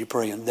thank you for your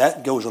praying.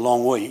 That goes a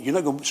long way. You're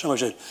not going to, somebody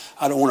says,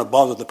 I don't want to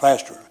bother the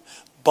pastor.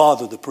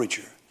 Bother the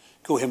preacher.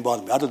 Go ahead and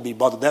bother me. I'd rather be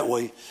bothered that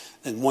way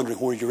than wondering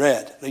where you're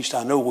at. At least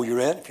I know where you're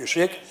at. If you're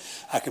sick,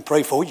 I can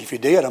pray for you. If you're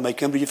dead, I may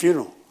come to your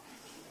funeral.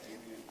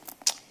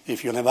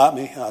 If you'll invite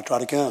me, I'll try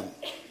to come.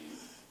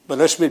 But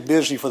let's be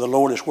busy for the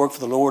Lord. Let's work for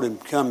the Lord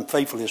and come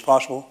faithfully as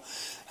possible.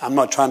 I'm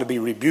not trying to be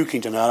rebuking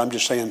tonight. I'm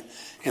just saying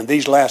in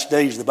these last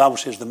days, the Bible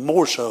says the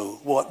more so,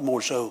 what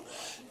more so?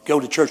 Go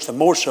to church the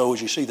more so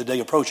as you see the day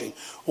approaching.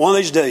 One of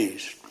these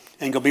days,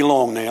 ain't going to be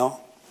long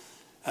now.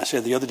 I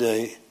said the other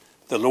day,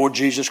 the Lord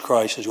Jesus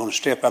Christ is going to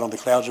step out on the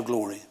clouds of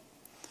glory.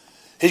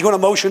 He's going to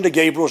motion to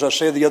Gabriel, as I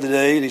said the other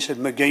day, and he said,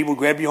 Gabriel,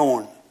 grab your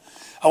horn.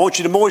 I want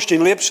you to moisten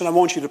your lips and I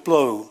want you to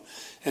blow.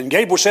 And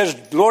Gabriel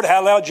says, Lord,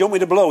 how loud do you want me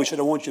to blow? He said,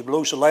 I want you to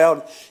blow so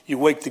loud you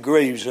wake the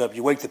graves up.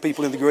 You wake the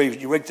people in the graves.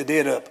 You wake the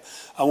dead up.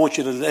 I want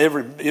you to,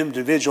 every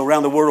individual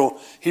around the world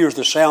hears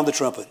the sound of the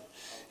trumpet.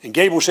 And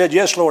Gabriel said,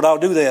 yes, Lord, I'll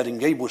do that. And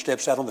Gabriel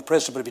steps out on the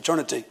precipice of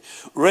eternity,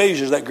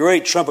 raises that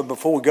great trumpet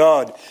before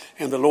God.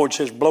 And the Lord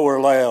says, blow her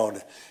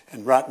loud.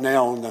 And right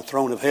now on the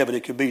throne of heaven,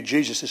 it could be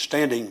Jesus is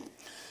standing,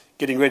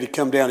 getting ready to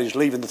come down. He's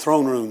leaving the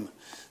throne room.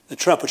 The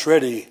trumpet's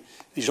ready.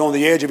 He's on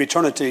the edge of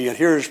eternity. And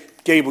here's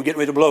Gabriel getting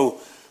ready to blow.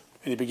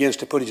 And he begins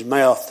to put his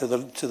mouth to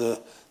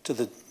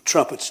the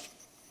trumpet's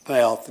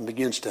mouth and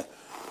begins to.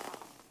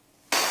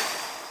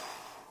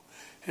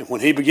 And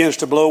when he begins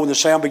to blow and the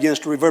sound begins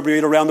to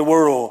reverberate around the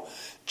world,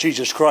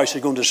 Jesus Christ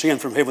is going to descend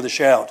from heaven with a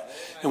shout.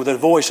 And with the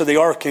voice of the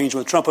archangel,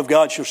 with the trump of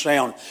God shall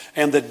sound.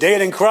 And the dead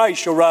in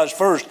Christ shall rise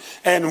first.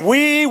 And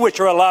we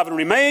which are alive and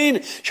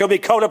remain shall be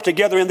caught up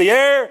together in the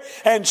air.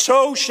 And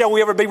so shall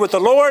we ever be with the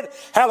Lord.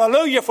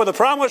 Hallelujah for the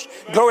promise.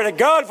 Glory to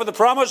God for the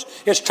promise.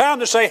 It's time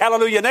to say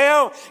hallelujah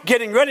now.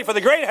 Getting ready for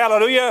the great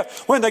hallelujah.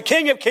 When the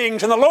King of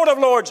Kings and the Lord of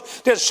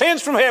Lords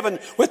descends from heaven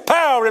with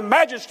power and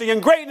majesty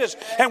and greatness.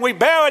 And we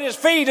bow at his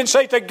feet and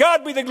say, to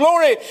God be the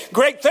glory.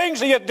 Great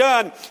things he hath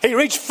done. He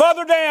reached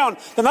further down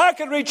than I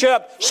could reach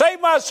up.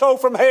 Saved my soul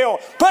from hell.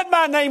 Put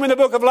my name in the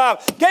book of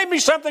life. Gave me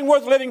something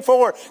worth living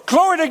for.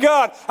 Glory to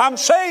God. I'm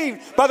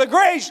saved by the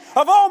grace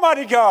of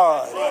Almighty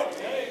God.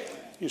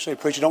 You say,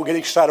 preacher, don't get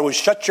excited. Well,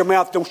 shut your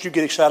mouth. Don't you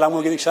get excited. I'm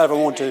going to get excited if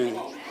I want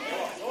to.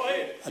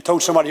 I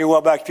told somebody a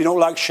while back, if you don't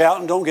like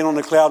shouting, don't get on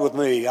the cloud with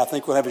me. I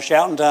think we'll have a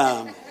shouting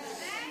time.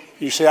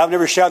 You say, I've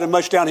never shouted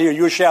much down here.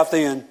 You'll shout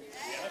then.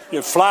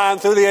 You're flying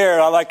through the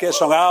air. I like that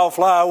song. I'll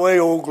fly away,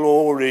 oh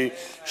glory.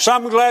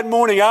 Some glad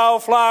morning, I'll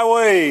fly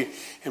away.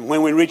 And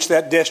when we reach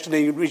that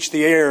destiny, reach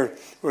the air,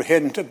 we're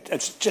heading to,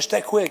 it's just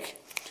that quick.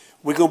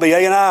 We're going to be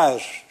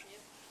A&Is.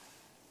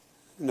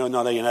 No,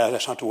 not A&I,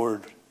 that's not the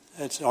word.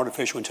 That's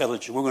artificial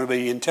intelligence. We're going to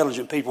be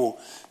intelligent people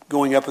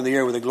going up in the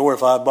air with a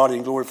glorified body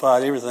and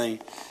glorified everything.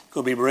 It's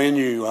going to be brand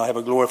new. I have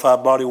a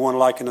glorified body, one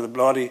like unto the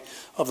body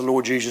of the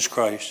Lord Jesus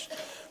Christ.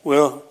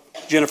 Well,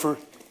 Jennifer,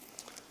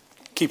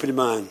 keep it in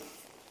mind.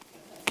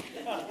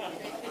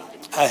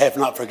 I have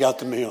not forgot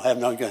the meal. I have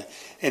not got.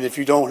 And if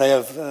you don't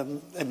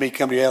have me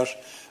come to your house,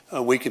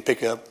 we can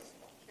pick up.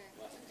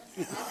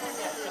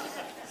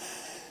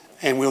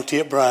 And we'll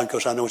tip Brian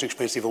because I know it's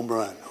expensive on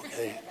Brian.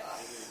 Okay.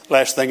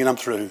 Last thing, and I'm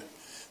through.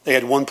 They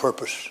had one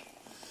purpose.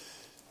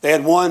 They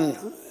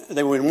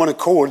were in one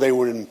accord. They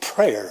were in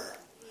prayer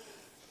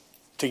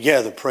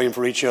together, praying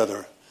for each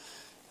other.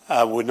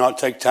 I would not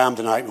take time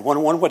tonight.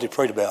 Wonder what they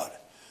prayed about.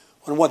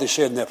 Wonder what they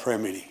said in that prayer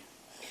meeting.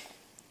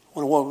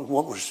 Wonder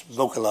what was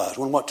vocalized.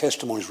 Wonder what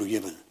testimonies were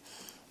given.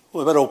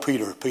 What about old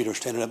Peter? Peter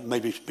standing up,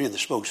 maybe being the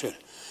spoke, said,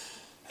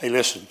 hey,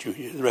 listen,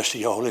 the rest of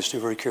y'all, listen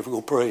very carefully.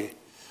 We're going to pray,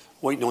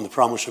 waiting on the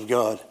promise of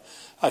God.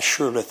 I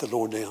sure let the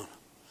Lord down.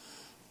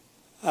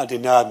 I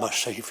denied my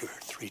Savior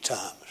 3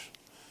 times.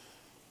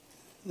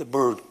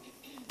 the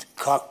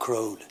cock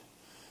crowed.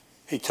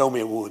 He told me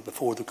it would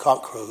before the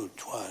cock crowed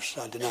twice.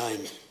 I denied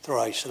him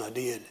thrice, and I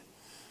did.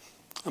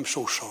 I'm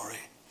so sorry.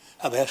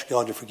 I've asked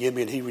God to forgive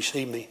me, and he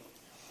received me.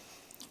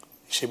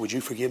 He said, would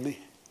you forgive me?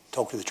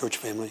 Talk to the church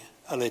family.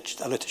 I let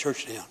the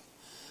church down.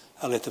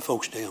 I let the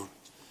folks down.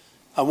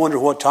 I wonder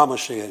what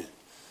Thomas said.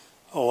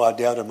 Oh, I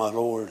doubted my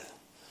Lord.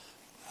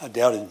 I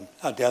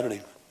doubted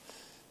him.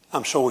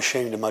 I'm so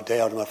ashamed of my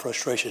doubt and my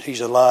frustration.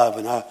 He's alive,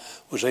 and I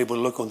was able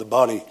to look on the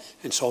body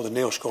and saw the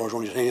nail scars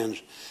on his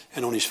hands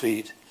and on his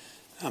feet.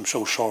 I'm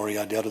so sorry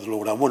I doubted the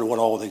Lord. I wonder what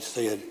all they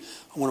said.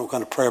 I wonder what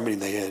kind of prayer meeting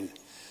they had.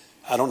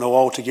 I don't know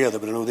all together,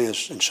 but I know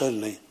this. And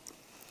suddenly,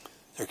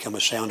 there came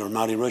a sound of a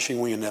mighty rushing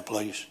wind in that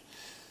place.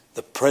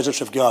 The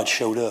presence of God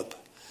showed up.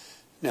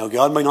 Now,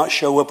 God may not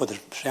show up with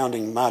a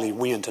sounding mighty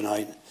wind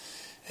tonight.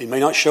 He may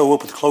not show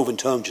up with cloven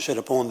tongues to set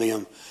upon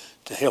them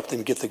to help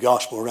them get the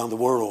gospel around the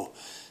world.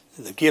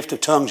 The gift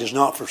of tongues is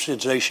not for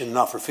sensation,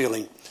 not for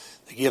feeling.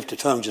 The gift of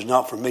tongues is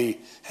not for me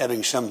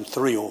having some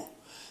thrill.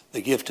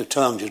 The gift of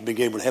tongues is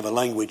being able to have a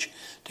language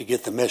to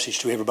get the message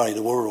to everybody in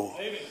the world.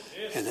 Yes.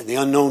 And the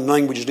unknown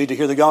languages need to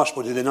hear the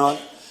gospel, do they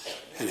not?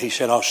 And he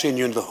said, I'll send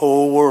you into the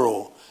whole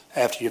world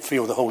after you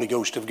feel the Holy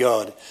Ghost of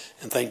God.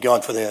 And thank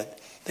God for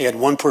that. They had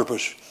one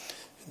purpose.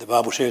 The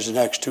Bible says in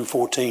Acts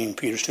 2:14,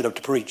 Peter stood up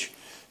to preach.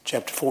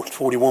 Chapter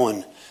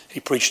 41, he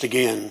preached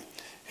again.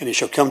 And it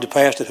shall come to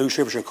pass that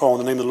whosoever shall call on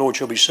the name of the Lord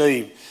shall be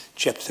saved.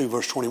 Chapter 2,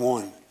 verse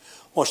 21.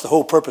 What's the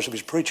whole purpose of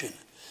his preaching?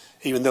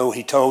 Even though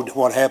he told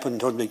what happened,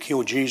 told them they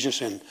killed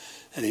Jesus, and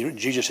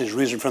Jesus has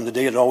risen from the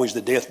dead. Always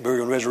the death,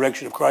 burial, and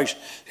resurrection of Christ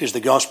is the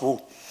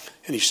gospel.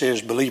 And he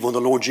says, believe on the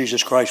Lord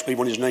Jesus Christ, believe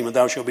on his name, and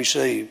thou shalt be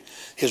saved.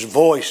 His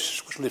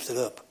voice was lifted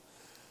up.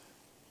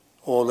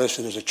 Oh,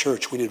 listen, as a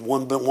church, we need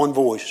one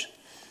voice.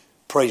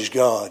 Praise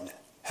God.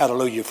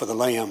 Hallelujah for the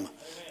Lamb.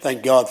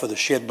 Thank God for the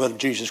shed blood of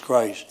Jesus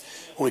Christ.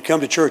 When we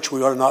come to church,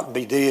 we ought to not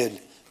be dead.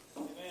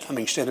 I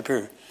mean, stand up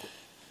here.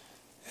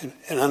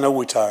 And I know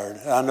we're tired.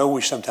 I know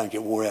we sometimes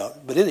get wore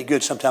out. But isn't it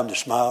good sometimes to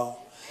smile?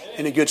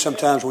 Isn't it good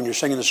sometimes when you're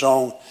singing the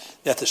song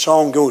that the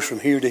song goes from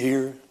here to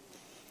here?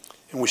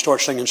 And we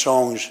start singing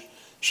songs,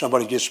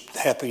 somebody gets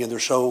happy in their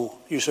soul.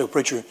 You say,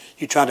 preacher,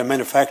 you trying to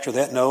manufacture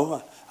that?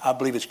 No, I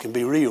believe it can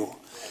be real.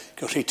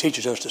 Because he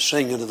teaches us to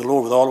sing unto the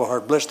Lord with all our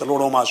heart. Bless the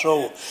Lord, O my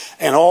soul.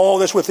 And all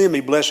that's within me,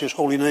 bless his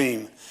holy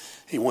name.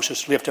 He wants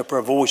us to lift up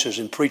our voices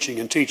in preaching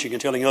and teaching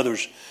and telling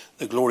others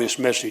the glorious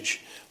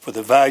message. For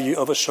the value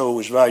of a soul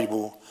is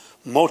valuable.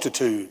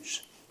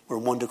 Multitudes were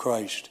won to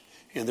Christ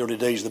in the early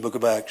days of the book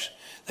of Acts.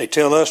 They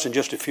tell us in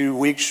just a few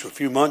weeks or a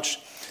few months,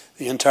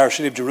 the entire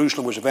city of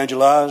Jerusalem was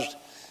evangelized.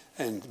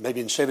 And maybe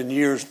in 7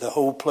 years, the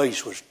whole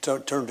place was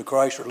turned to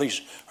Christ, or at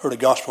least heard a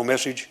gospel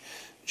message.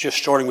 Just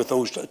starting with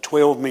those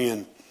 12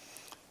 men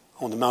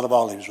on the Mount of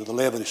Olives, with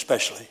 11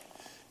 especially.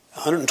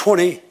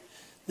 120,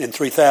 then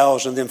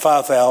 3,000, then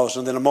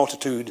 5,000, then a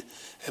multitude,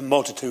 and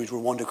multitudes were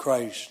won to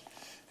Christ.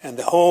 And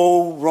the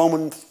whole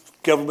Roman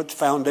government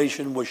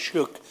foundation was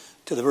shook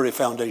to the very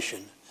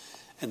foundation.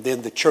 And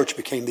then the church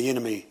became the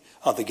enemy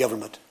of the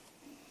government.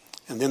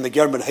 And then the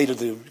government hated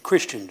the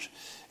Christians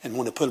and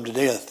wanted to put them to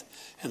death.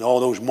 And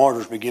all those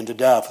martyrs began to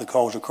die for the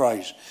cause of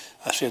Christ.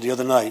 I said the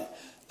other night,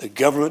 the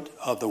government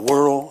of the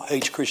world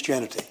hates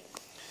Christianity.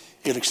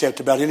 It'll accept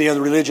about any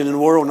other religion in the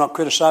world, not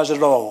criticize it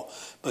at all.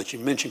 But you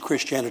mention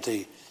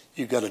Christianity,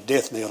 you've got a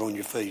death nail on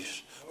your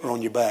face or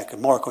on your back, a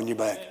mark on your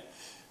back.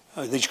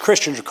 These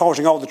Christians are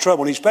causing all the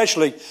trouble, and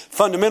especially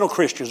fundamental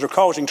Christians are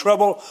causing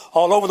trouble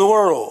all over the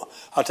world.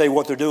 I'll tell you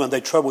what they're doing.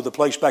 They troubled the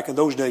place back in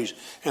those days,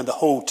 and the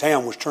whole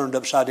town was turned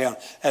upside down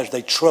as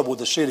they troubled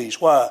the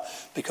cities. Why?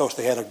 Because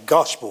they had a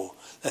gospel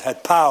that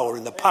had power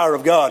and the power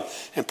of God.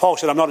 And Paul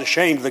said, I'm not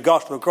ashamed of the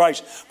gospel of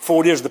Christ,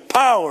 for it is the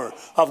power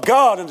of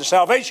God unto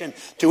salvation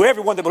to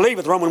everyone that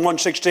believeth, Romans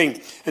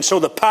 1:16. And so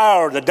the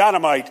power, the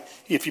dynamite,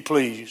 if you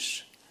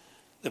please,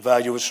 the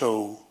value of a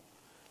soul.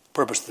 The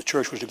purpose of the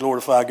church was to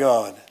glorify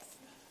God.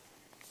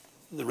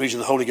 The reason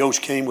the Holy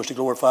Ghost came was to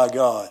glorify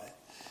God.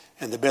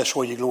 And the best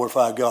way you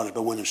glorify God is by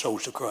winning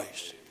souls to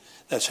Christ.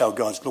 That's how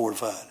God's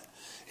glorified.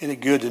 Isn't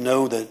it good to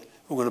know that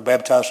we're going to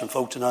baptize some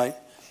folk tonight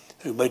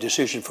who made a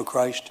decision for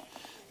Christ?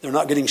 They're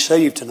not getting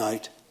saved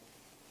tonight.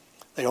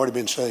 They've already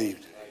been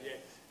saved.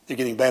 They're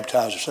getting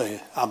baptized to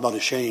say, I'm not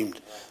ashamed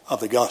of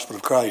the gospel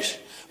of Christ.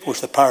 For it's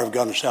the power of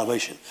God and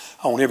salvation.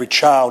 I want every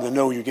child to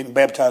know you're getting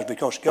baptized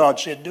because God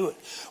said do it.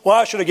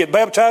 Why should I get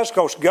baptized?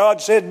 Because God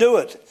said do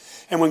it.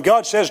 And when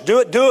God says do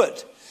it, do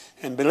it.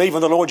 And believe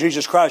in the Lord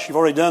Jesus Christ. You've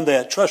already done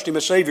that. Trust him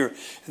as Savior. And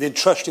then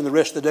trust him the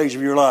rest of the days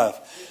of your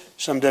life.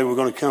 Someday we're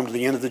going to come to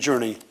the end of the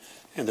journey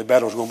and the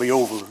battle's going to be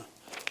over.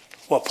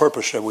 What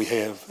purpose shall we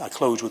have? I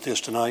close with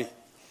this tonight.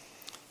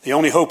 The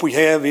only hope we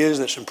have is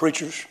that some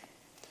preachers,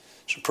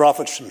 some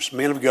prophets, some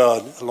men of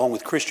God, along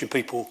with Christian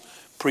people,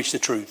 preach the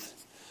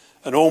truth.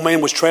 An old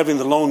man was traveling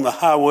along the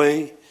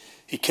highway.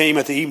 He came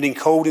at the evening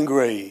cold and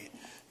gray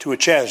to a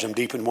chasm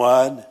deep and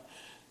wide,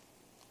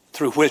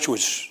 through which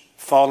was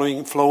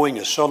flowing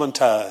a sullen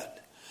tide.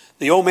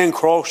 The old man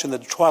crossed in the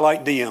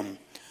twilight dim,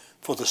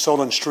 for the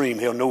sullen stream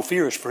held no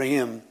fears for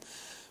him.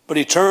 But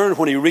he turned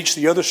when he reached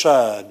the other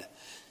side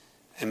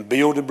and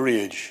built a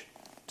bridge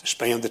to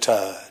span the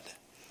tide.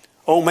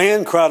 "Old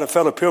man," cried a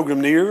fellow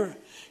pilgrim near,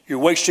 "you're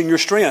wasting your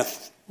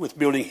strength with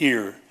building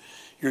here.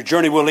 Your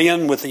journey will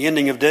end with the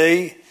ending of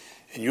day,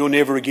 and you'll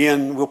never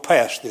again will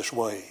pass this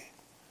way.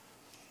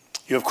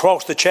 You have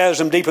crossed the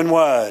chasm deep and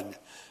wide,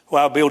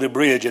 while I build a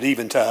bridge at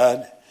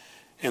eventide."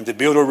 And the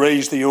builder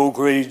raised his old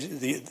gray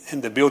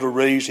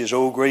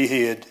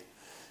head.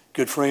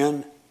 "Good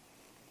friend,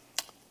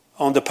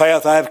 on the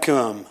path I have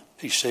come,"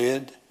 he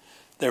said,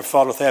 "there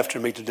followeth after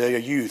me today a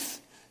youth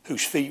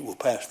whose feet will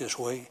pass this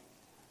way.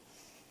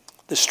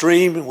 The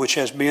stream which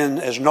has been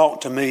as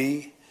naught to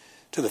me,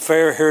 to the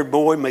fair-haired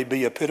boy may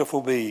be a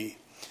pitiful bee.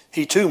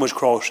 He too must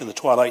cross in the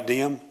twilight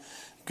dim.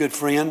 Good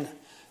friend,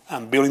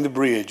 I'm building the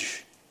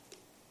bridge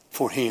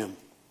for him."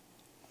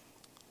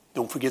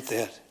 Don't forget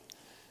that.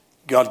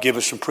 God give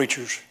us some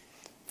preachers,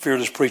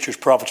 fearless preachers,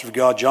 prophets of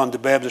God, John the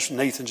Baptist,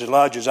 Nathan's,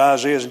 Elijah's,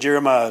 Isaiah's, and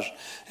Jeremiah's,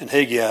 and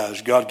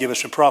Haggai's. God give us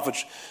some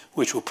prophets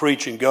which will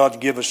preach, and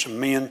God give us some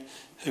men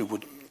who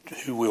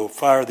will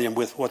fire them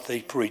with what they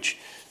preach.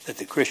 That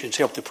the Christians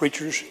help the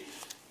preachers,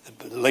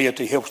 the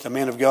laity helps the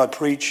man of God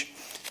preach.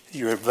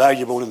 You're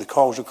valuable in the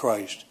cause of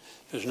Christ.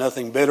 There's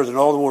nothing better than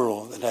all the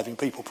world than having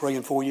people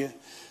praying for you.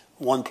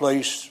 One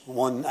place,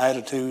 one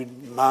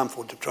attitude,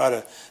 mindful to try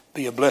to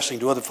be a blessing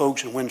to other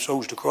folks and win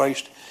souls to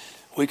Christ.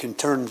 We can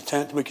turn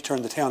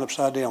the town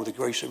upside down with the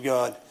grace of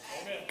God.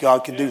 Amen.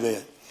 God can do that.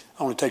 It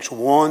only takes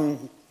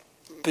one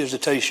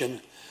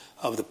visitation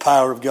of the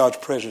power of God's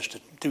presence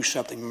to do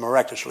something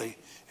miraculously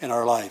in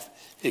our life.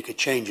 It could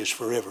change us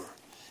forever.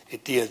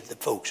 It did the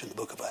folks in the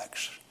book of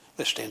Acts.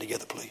 Let's stand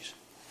together, please.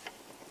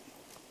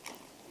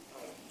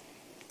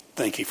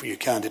 Thank you for your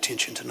kind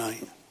attention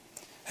tonight.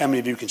 How many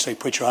of you can say,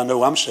 "Preacher, I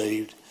know I'm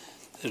saved"?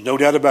 There's no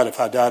doubt about it. If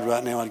I died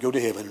right now, I'd go to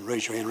heaven.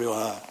 Raise your hand real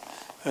high.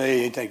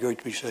 Hey, ain't that great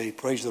to be saved?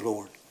 Praise the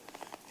Lord.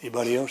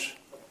 Anybody else?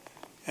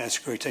 That's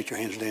great. Take your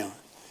hands down.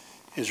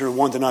 Is there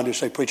one tonight who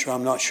say, "Preacher,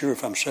 I'm not sure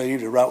if I'm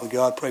saved or right with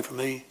God. Pray for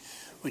me"?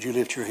 Would you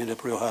lift your hand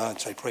up real high and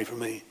say, "Pray for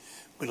me"?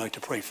 We'd like to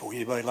pray for you.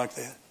 Anybody like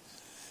that?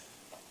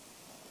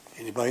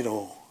 Anybody at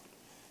all?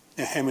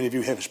 Now, how many of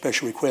you have a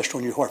special request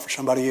on your heart for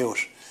somebody else?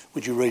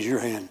 Would you raise your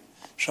hand?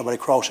 Somebody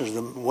crosses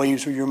the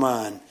waves of your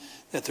mind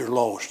that they're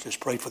lost. Let's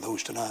pray for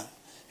those tonight.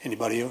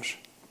 Anybody else?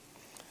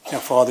 Now,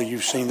 Father,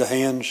 you've seen the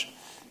hands.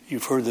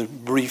 You've heard the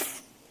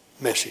brief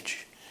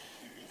message.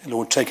 And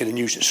Lord, take it and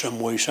use it some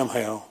way,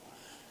 somehow.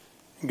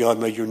 God,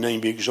 may your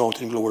name be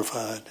exalted and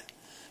glorified.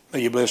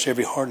 May you bless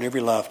every heart and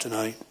every life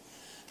tonight.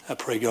 I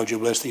pray, God, you'll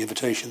bless the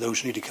invitation. Those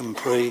who need to come and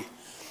pray.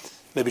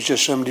 Maybe it's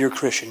just some dear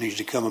Christian needs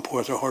to come and pour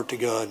out their heart to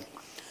God.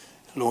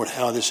 Lord,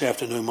 how this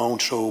afternoon my own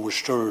soul was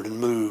stirred and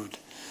moved,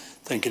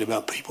 thinking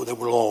about people that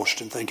were lost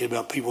and thinking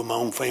about people in my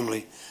own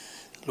family,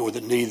 Lord,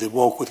 that need to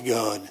walk with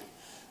God.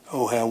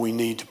 Oh, how we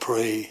need to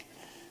pray.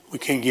 We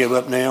can't give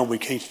up now. We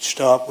can't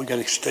stop. We got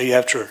to stay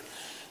after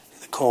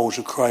the cause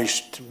of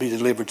Christ to be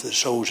delivered to the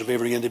souls of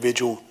every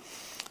individual.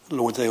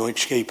 Lord, they'll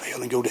escape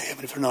hell and go to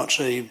heaven if they're not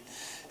saved.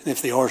 And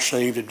if they are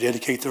saved, to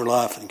dedicate their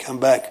life and come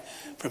back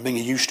from being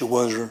a used to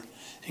wuzzer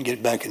and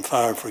get back in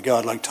fire for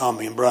God like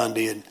Tommy and Brian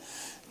did.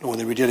 Lord,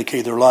 they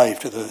rededicate their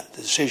life to the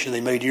decision they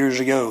made years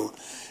ago.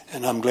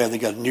 And I'm glad they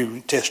got a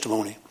new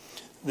testimony.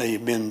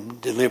 They've been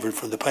delivered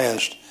from the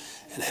past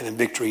and having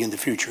victory in the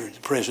future, the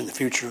present, the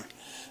future.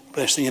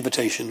 Bless the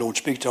invitation. Lord,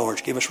 speak to our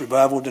hearts. Give us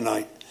revival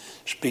tonight.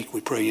 Speak,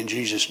 we pray, in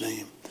Jesus'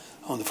 name.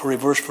 On the very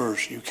first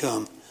verse, you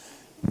come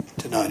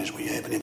tonight as we have an